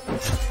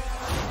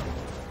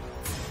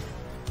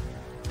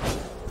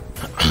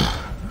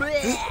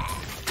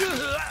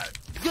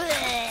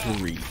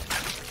 Three.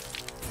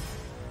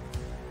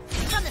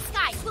 From the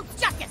sky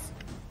swoops justice!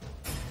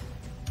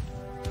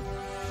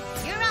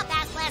 You're up,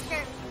 Ass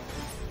Blaster!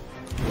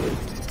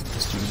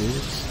 Let's do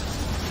this.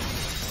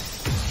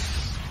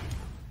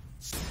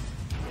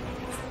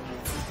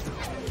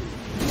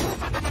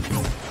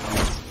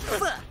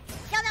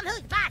 Show them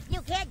who's boss,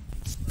 new kid!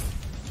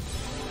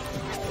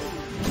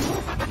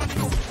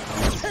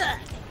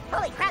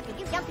 Holy crap, did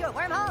you jump through a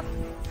wormhole?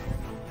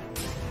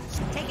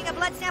 Taking a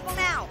blood sample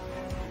now.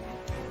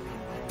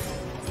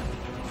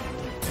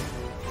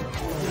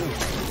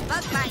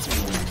 Bug bite.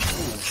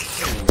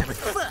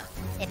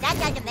 If that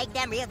doesn't make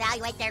them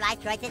reevaluate their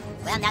life choices,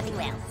 well, nothing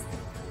will.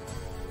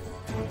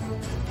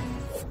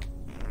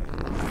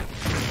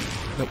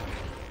 Nope.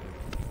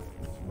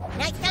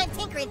 Nice time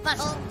tinkering,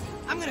 butthole.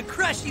 I'm gonna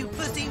crush you,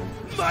 pussy.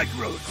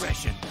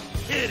 Microaggression.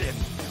 Hit him.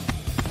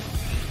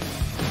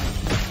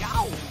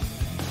 Yow.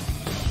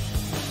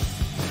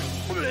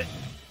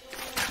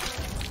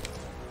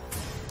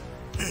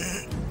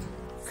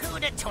 Coup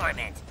de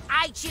torment.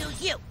 I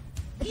choose you.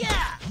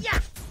 Yeah, yeah.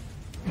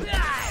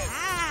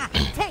 Ah,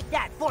 take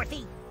that,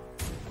 Forthy.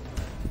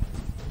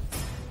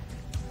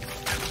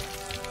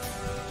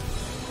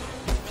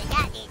 We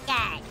got these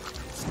guys.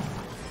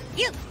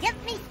 You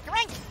give me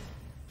strength.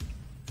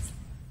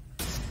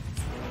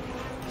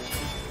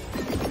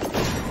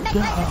 Look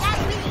like you got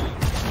me.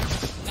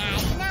 Nah,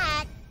 you're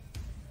not.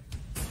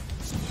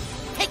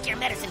 Take your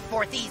medicine,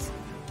 Fourthies.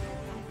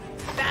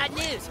 Bad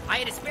news. I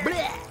had a spirit.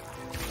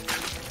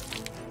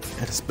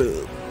 At a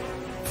spoon.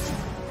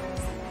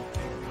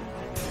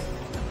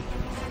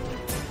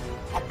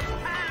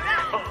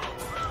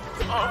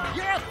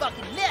 You're a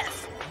fucking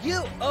mess.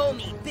 You owe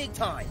me big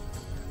time.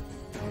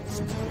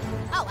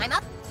 Oh, I'm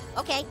up?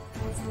 Okay.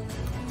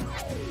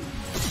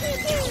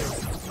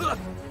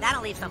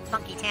 That'll leave some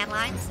funky tan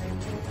lines.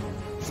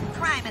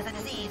 Crime is a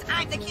disease.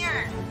 I'm the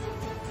cure.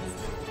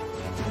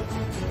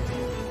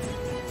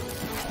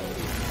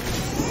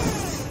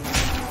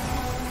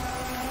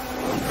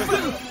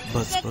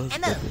 Buzz, Stick buzz,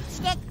 and buzz. move.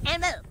 Stick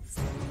and move.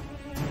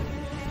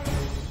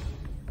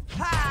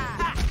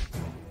 Ha!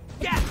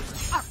 Yeah!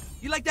 Ah,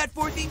 you like that,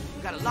 Fourthy?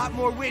 Got a lot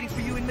more waiting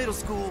for you in middle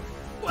school.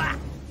 Wah!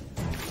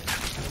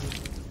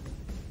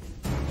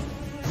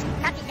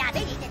 Captain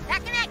Diabetes is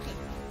back in action.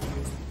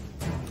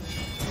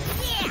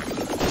 Yeah!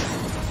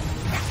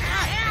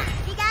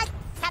 See, guys?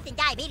 Captain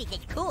Diabetes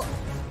is cool.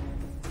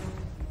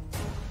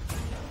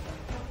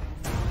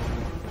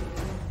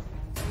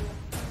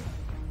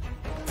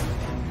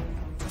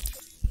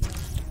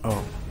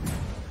 Oh.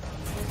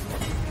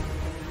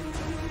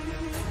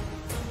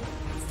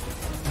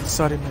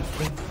 Sorry, my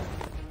friend.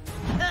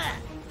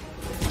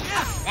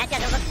 That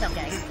doesn't look so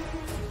good.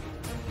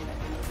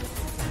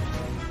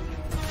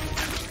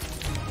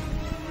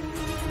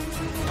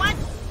 What?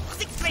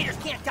 Sixth graders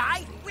can't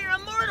die. We're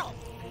immortal.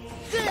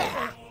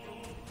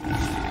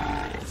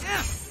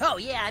 Oh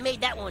yeah, I made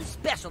that one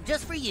special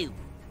just for you.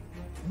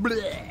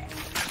 Bleh.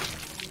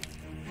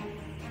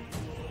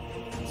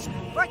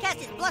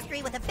 Forecast is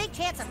blustery with a big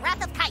chance of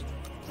wrath of kite.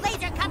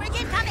 Laser coverage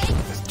incoming!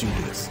 Let's do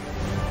this.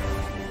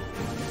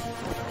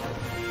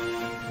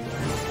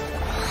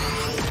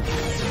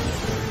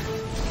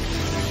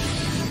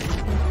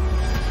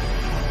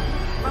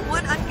 From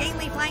one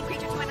ungainly flying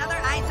creature to another,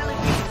 I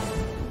salute you.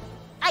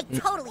 I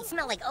totally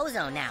smell like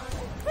ozone now.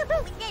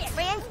 Woohoo, we did it,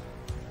 friends!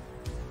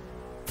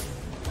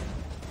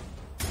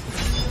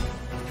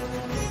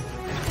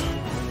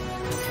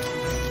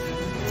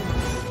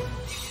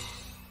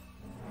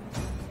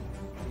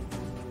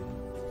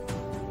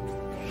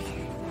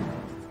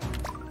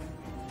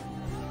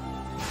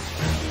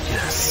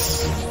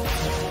 Yes.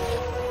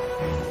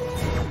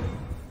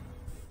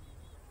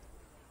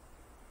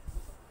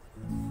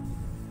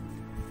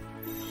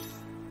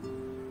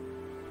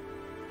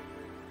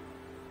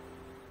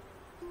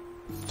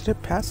 Did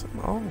it pass him?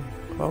 Oh,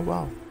 oh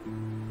wow.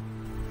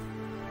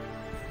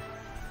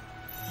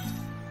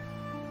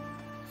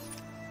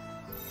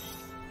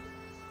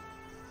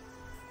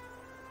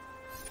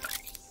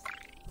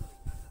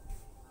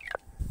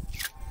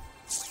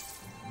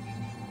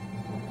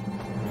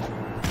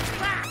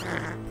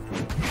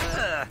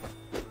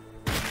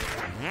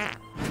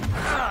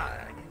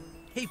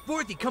 Hey,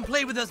 Forthy, come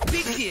play with us,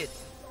 big kid.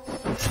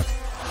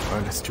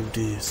 Alright, let's do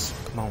this.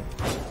 Come on.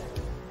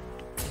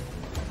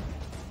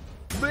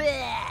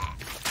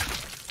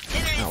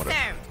 Dinner is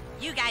served.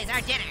 You guys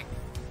are dinner.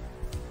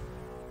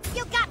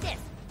 You got this!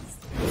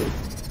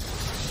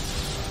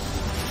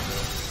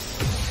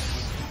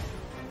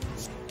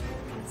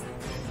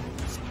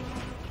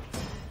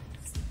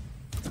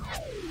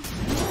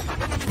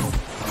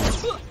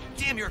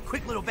 Damn, you're a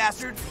quick little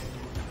bastard.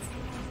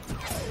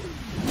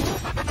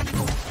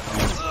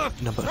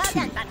 Number Well 2.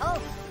 done,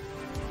 butthole!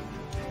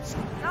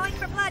 Going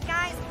for blood,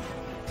 guys.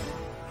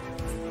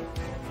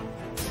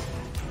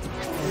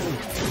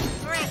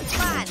 Red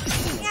blood.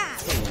 Yeah.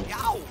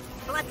 Yo.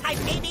 Blood type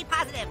AB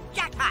positive.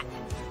 Jackpot.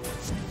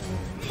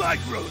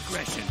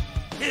 Microaggression.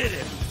 Hit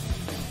him.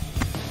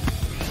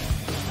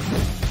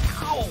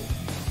 Ow.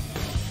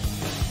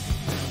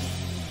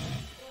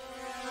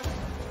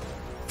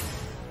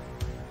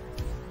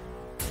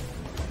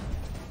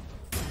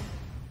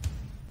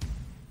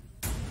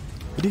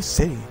 What did he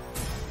say?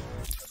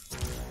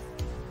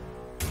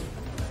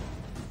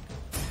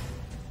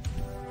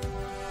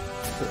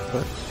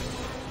 What?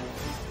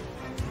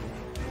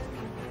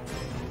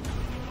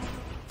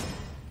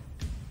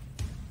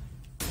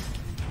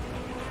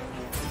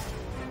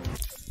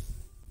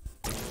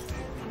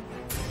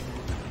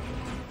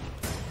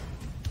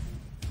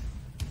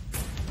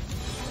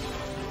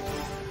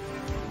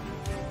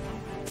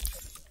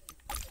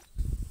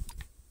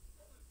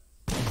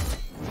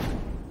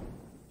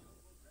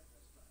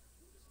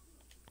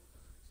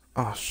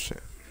 Oh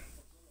shit.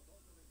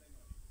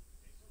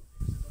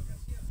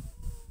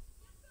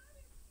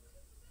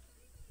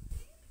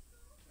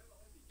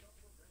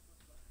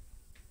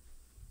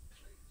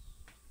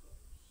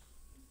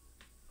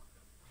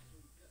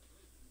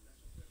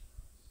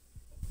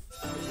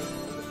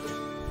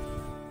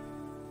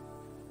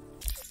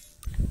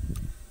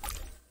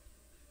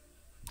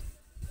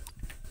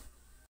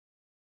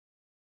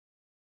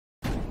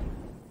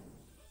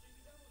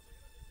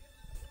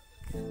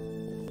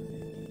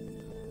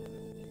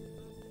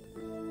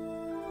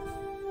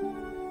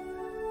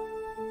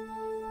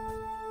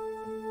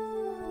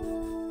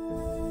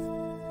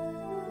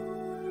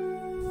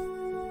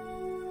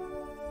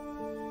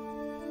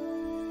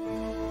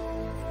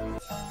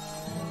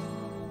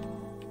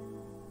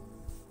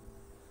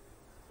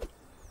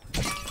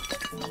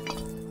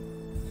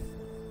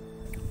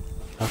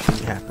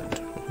 Nothing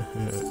happened.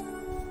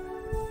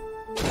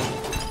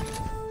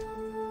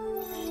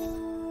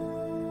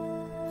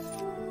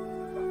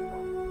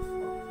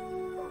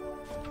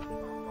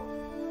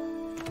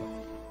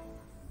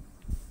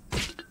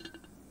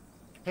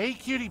 Hey,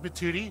 cutie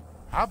patootie,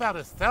 how about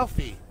a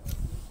selfie?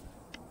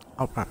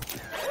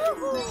 Alright.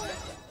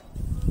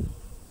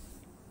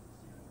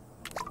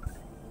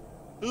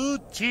 Ooh,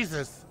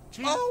 Jesus.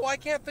 Oh, I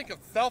can't think of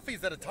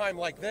selfies at a time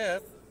like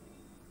this.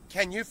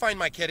 Can you find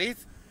my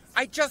kitties?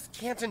 I just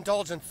can't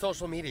indulge in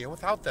social media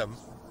without them.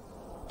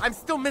 I'm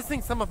still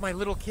missing some of my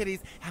little kitties.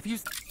 Have you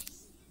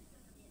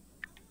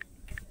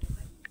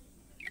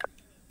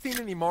seen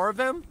any more of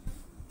them?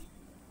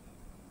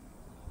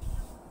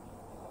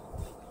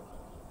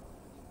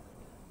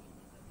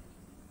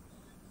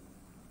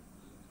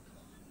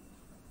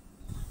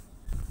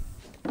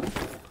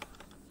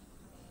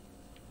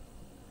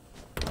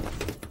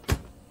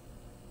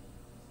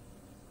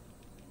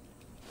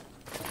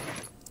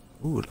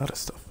 Ooh, a lot of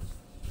stuff.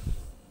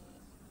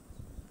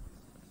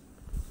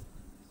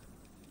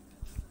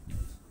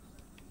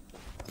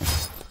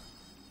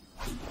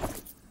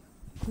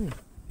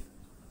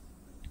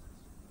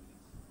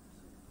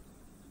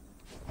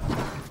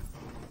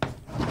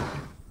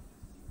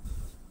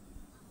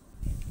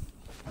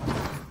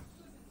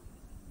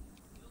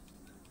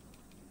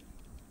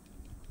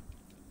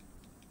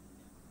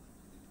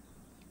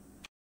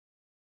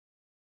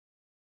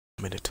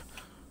 Minute.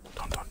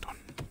 Dun, dun, dun.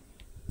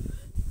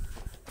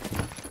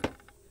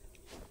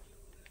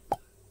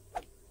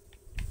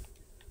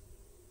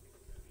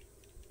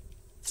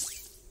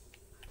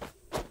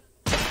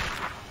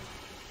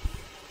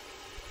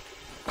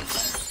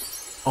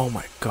 Oh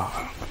my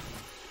god.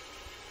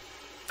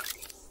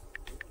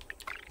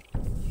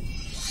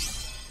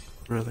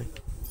 Really?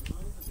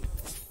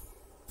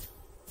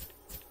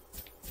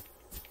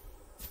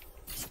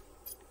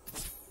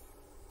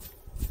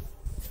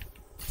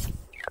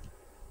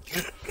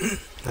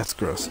 That's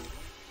gross.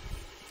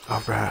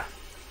 Alright.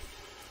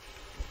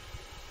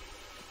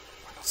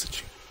 What else did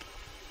you?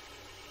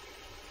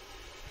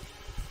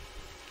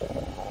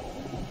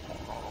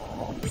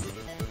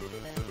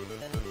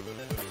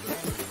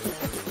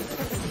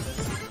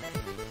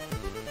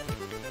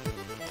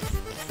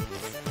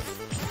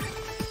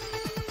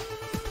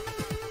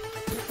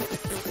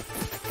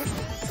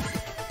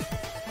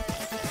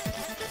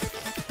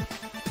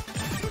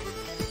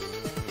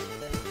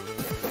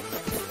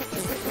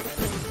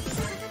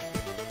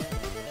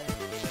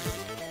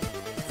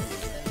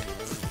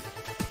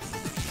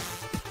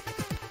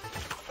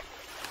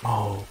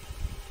 Oh.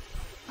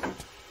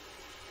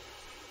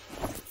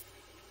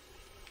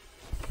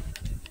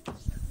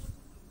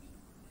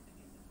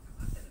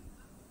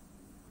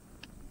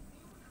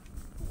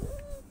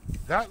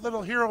 That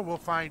little hero will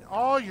find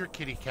all your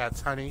kitty cats,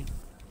 honey.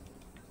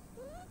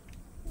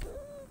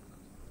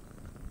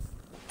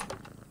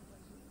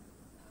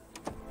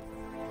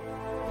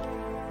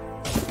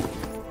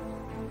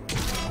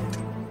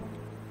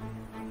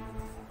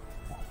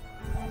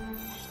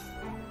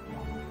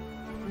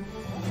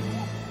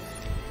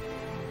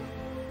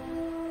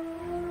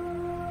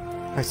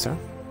 Hi, sir.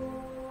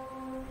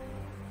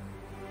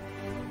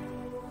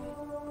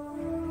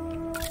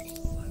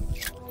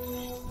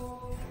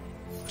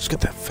 Just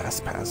get that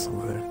fast pass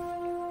over there.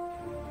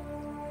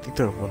 I think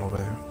there's one over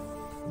there.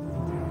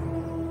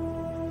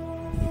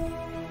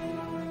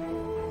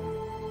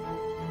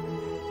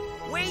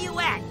 Where you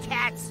at,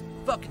 cats?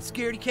 Fucking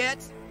scaredy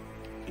cats.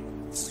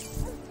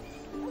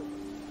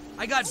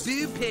 I got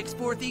boob pics,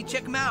 Forthy.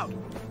 Check them out.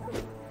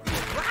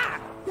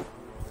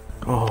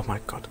 Oh my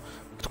god.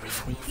 Get away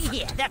from me.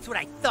 Yeah, that's what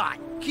I thought.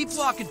 Keep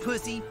walking,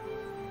 pussy.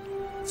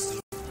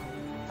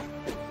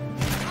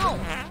 Oh.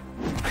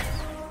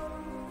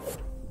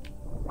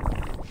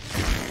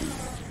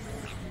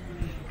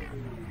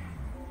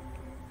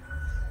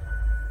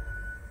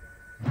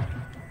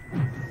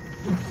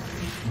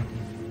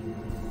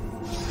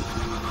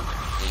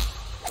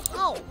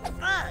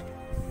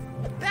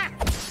 Back.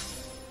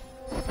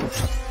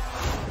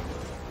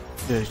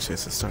 Yeah, you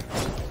chase the start.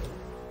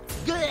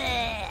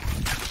 Dinner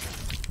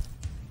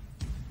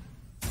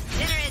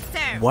is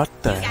served. What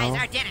the you hell?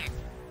 guys are dinner.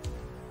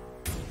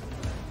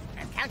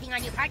 I'm counting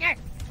on you, partner.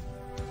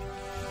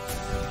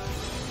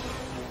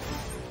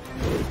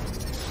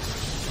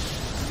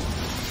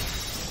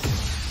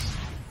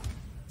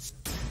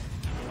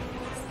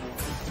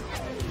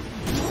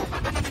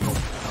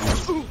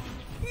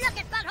 Look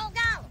at Butthole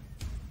go!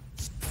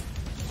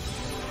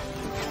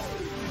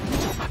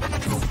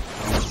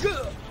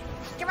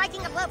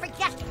 Striking a blow for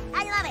gesture.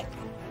 I love it.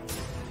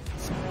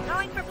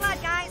 Going for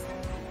blood, guys.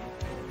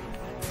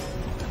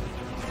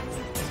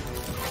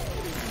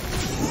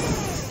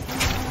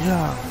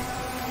 Yeah.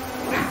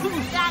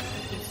 That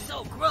is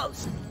so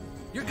gross.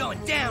 You're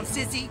going down,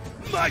 sissy.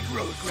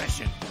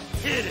 Microaggression.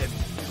 Hit him.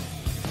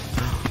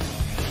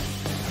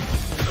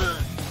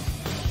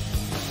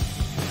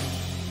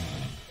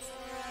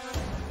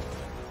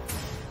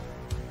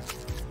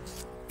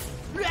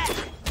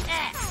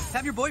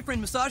 Have your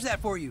boyfriend massage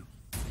that for you.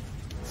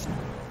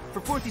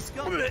 For Forthy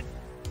Skull. Who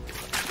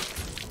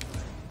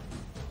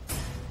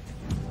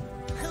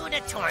to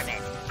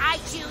torment? I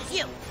choose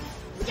you.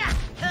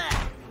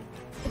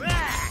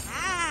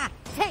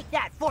 Take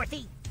that,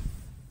 Forthy.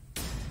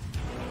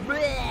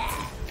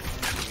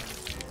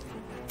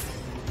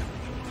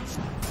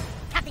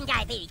 Captain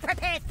Guy B,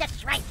 prepare to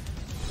strike.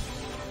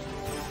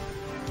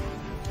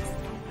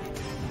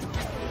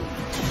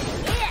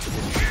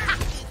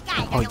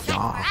 Oh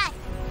yeah.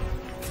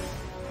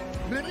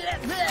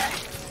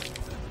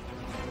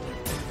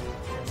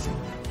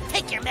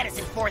 Take your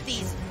medicine,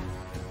 Forthies.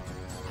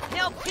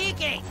 No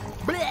peeking.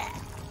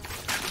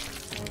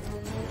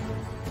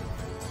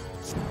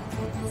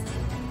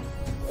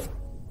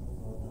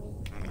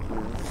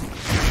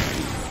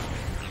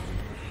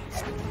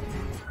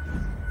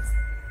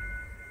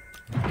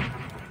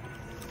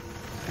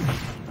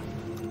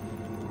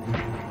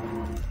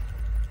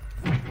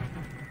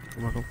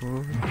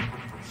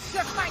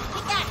 You're smart.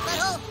 Take that,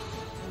 little.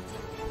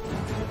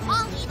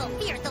 All evil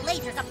fears the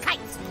lasers of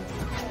kites.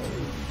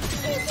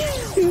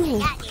 We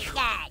got you,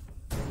 guy.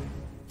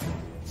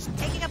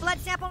 Taking a blood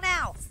sample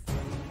now.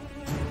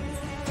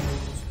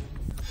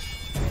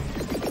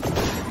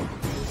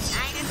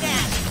 Nine and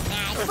dead.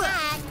 Nice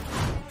one.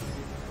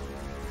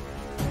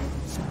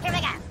 Here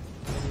we go.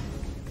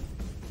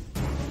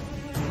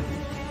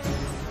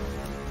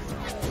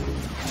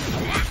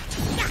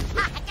 I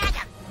got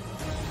him.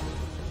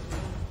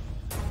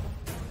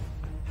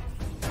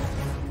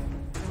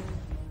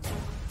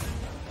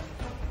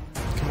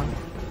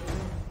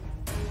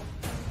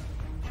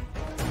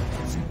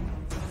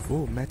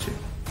 Ooh, magic.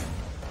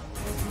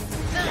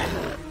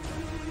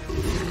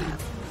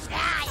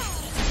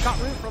 Got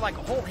room for like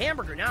a whole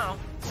hamburger now.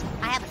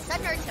 I have a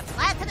sudden urge to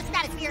fly to the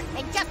stratosphere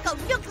and just go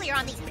nuclear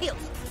on these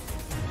pukes.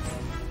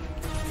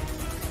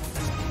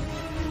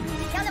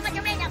 Tell them what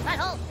you're made of,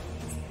 butthole.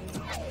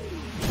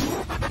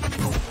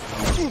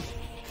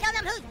 Tell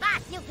them who's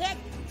boss, you kid.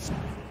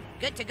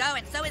 Good to go,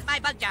 and so is my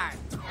bug jar.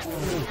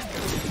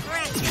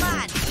 Alright, come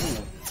on.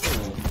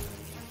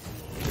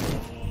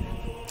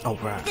 All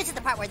right. This is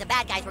the part where the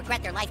bad guys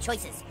regret their life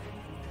choices.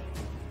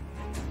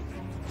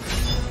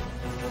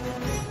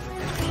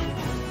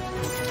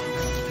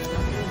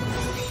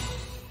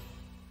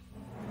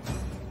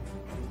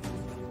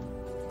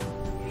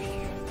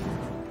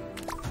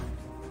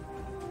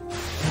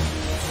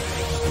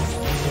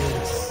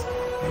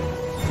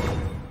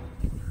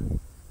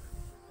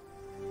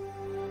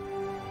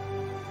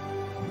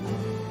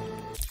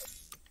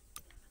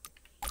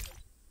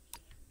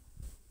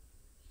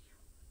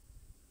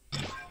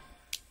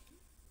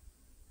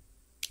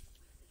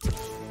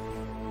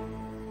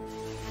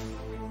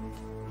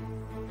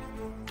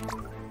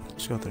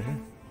 Let's go through here.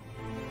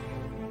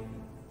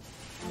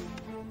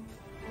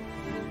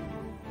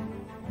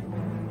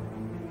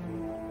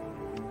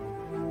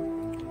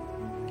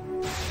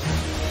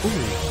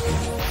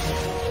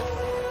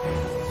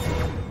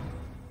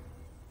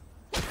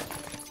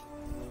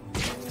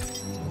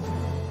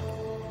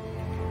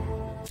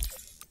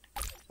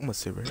 I'm gonna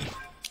sit right here.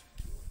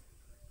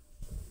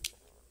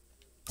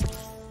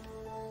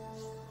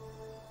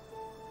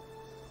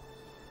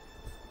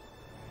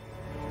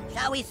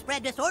 Shall we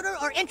spread disorder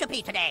or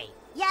entropy today?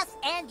 Yes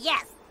and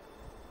yes.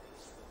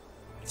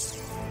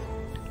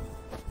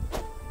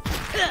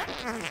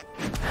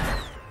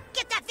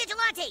 Get that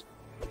vigilante!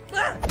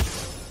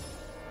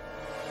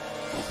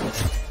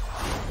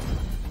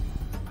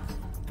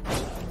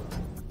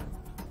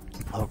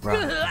 All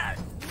right.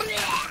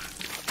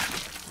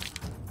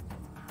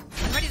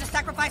 I'm ready to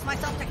sacrifice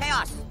myself to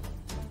chaos.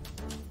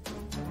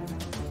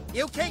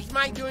 You kids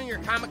mind doing your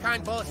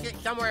Comic-Con bullshit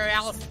somewhere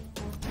else?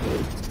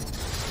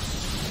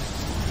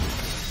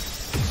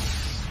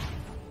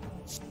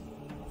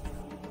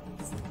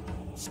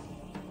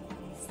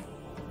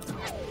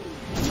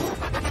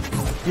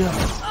 Yeah.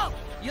 Oh,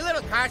 you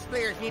little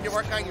cosplayers need to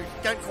work on your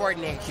stunt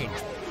coordination.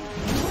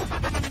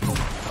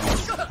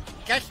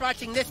 Just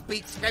watching this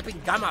beat scraping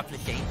gum off the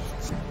seat.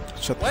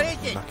 What is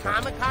it,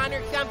 Comic-Con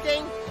or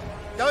something?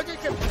 Those are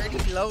some pretty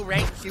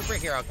low-ranked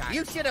superhero guys.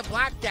 You should have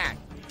blocked that.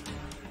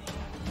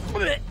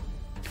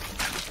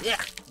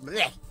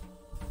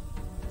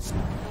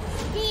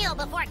 Kneel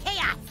before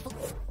chaos!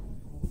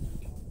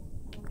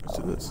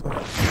 So this.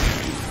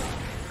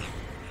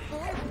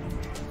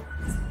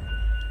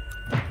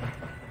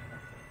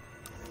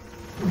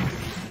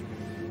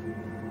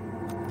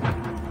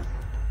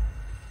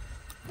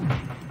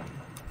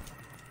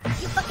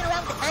 You fucking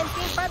around with the time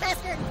stream,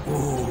 Barmaster?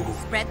 Ooh.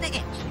 Spread the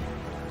itch.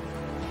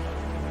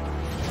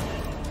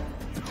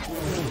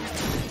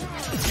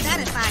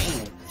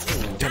 Satisfying.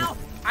 Ow!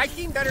 I've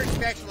seen better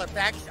special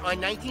effects on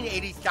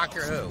 1980s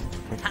Doctor Who.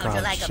 How'd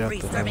you like a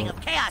brief serving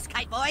of chaos,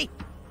 Kite Boy?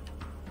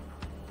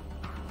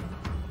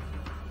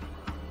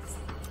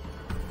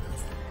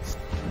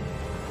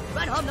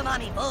 Run home to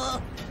mommy,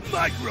 bull.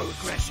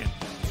 Microaggression.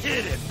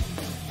 Hit him.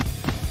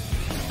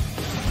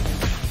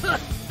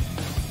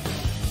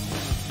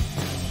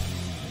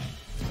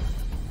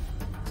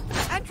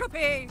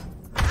 Entropy.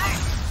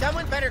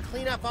 Someone better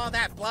clean up all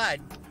that blood.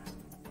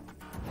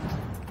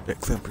 Yeah,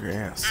 clean up your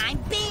ass. I'm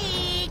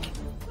big!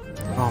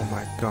 Oh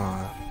my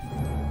god.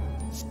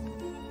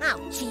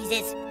 Oh,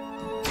 Jesus.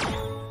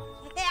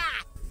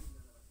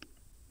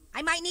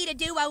 I might need a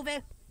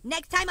do-over.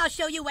 Next time I'll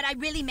show you what I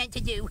really meant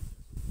to do.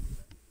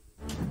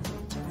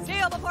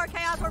 Seal before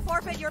chaos or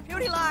forfeit your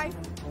beauty life.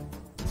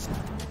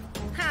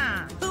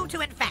 Huh. Who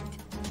to infect?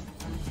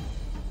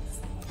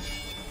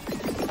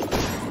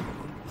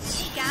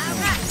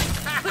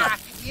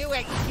 You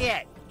ain't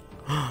shit.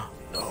 No.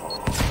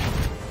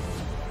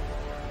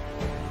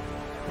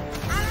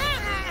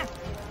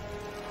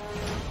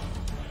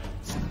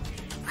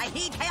 I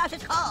heed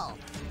chaos's call.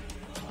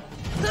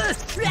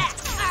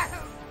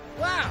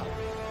 Wow.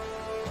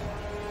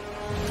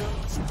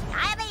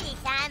 Diabetes,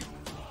 son.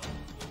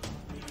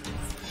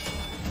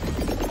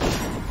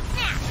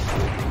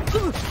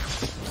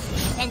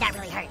 And that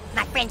really hurt.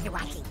 My friends are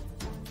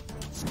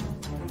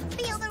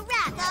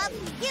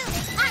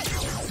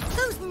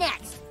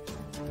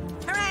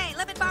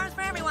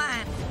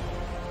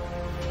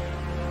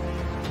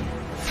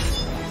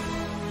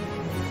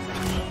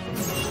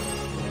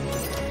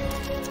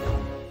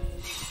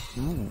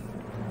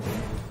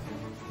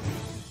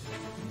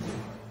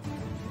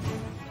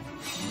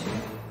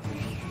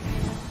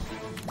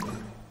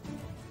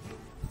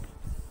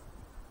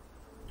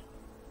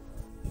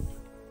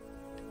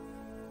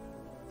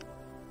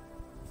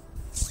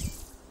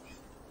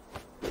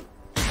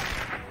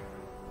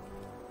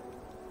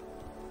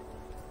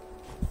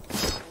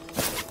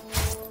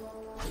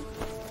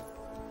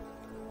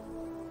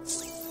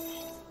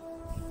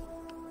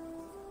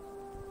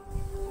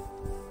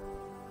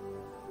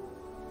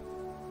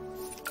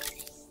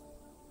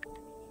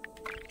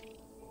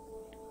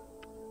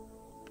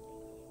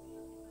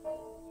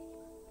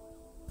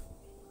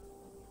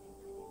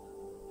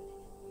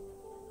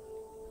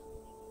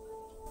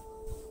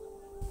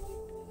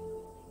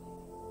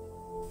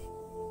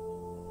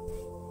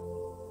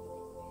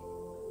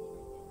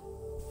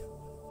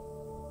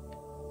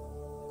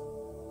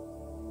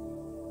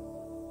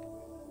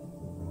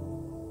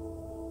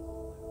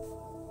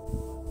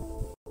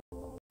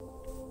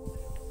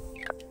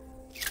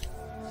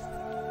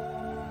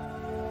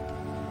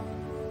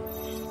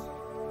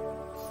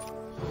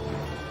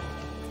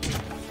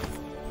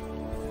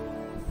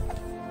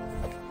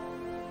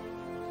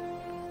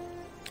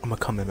gonna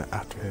come in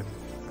after him,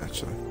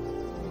 actually.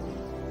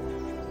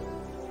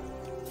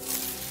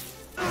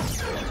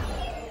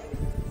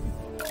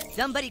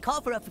 Somebody call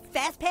for a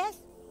fast pass?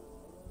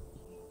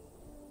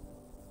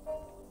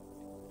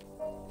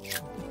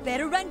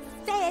 Better run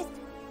fast.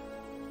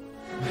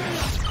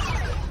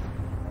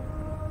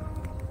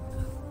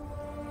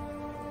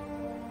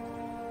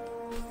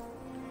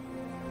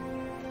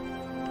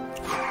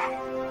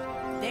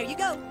 There you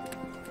go.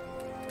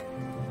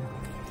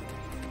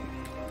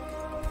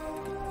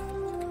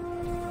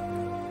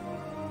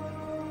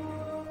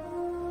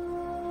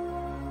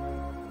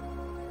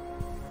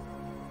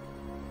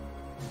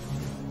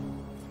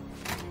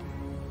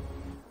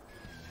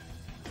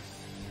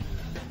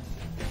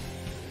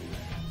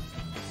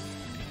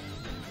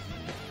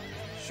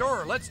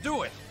 Sure, let's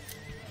do it.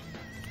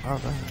 All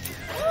right.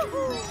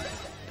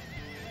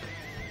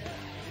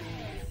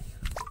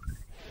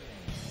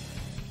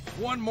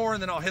 One more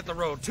and then I'll hit the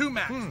road. 2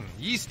 max.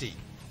 Yeasty.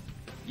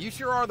 You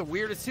sure are the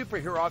weirdest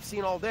superhero I've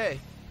seen all day.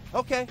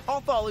 Okay,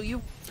 I'll follow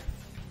you.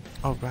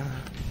 All right.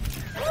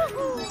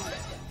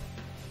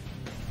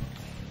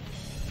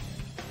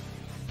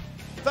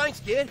 Thanks,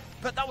 kid.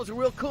 But that was a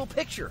real cool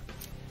picture.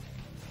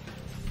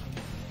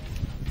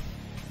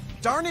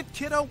 Darn it,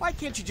 kiddo. Why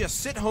can't you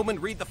just sit home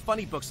and read the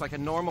funny books like a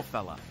normal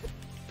fella?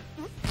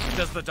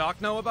 Does the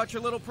doc know about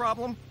your little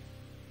problem?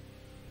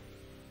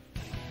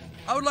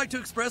 I would like to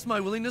express my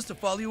willingness to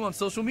follow you on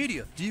social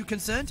media. Do you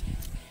consent?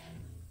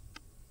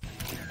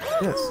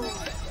 Yes.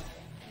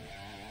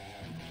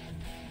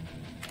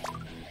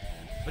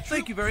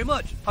 Thank you very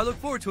much. I look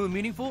forward to a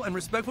meaningful and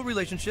respectful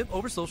relationship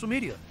over social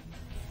media.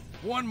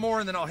 One more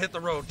and then I'll hit the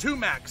road. 2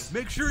 max.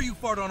 Make sure you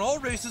fart on all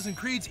races and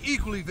creeds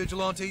equally,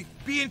 Vigilante.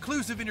 Be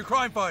inclusive in your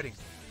crime fighting.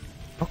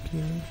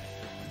 Okay.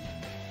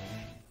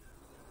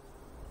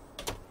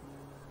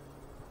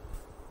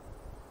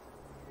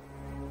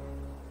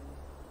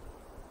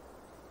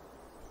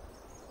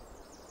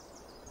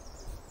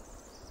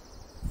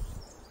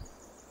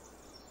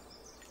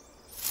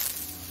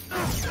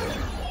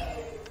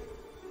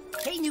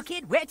 Hey, new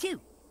kid, where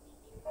to?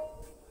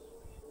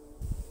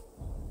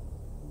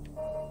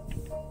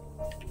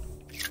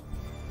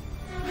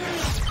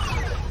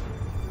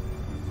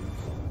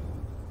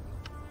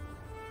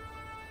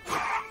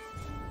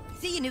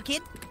 See you, new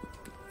kid.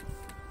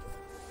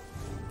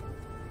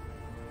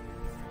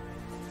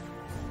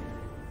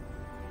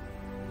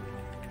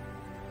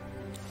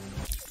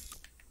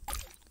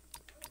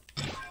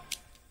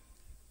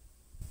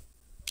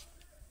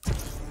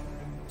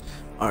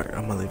 Alright,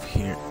 I'm gonna leave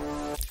here.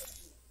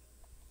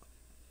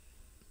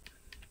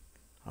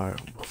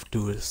 Alright, we'll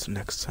do this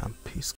next time. Peace.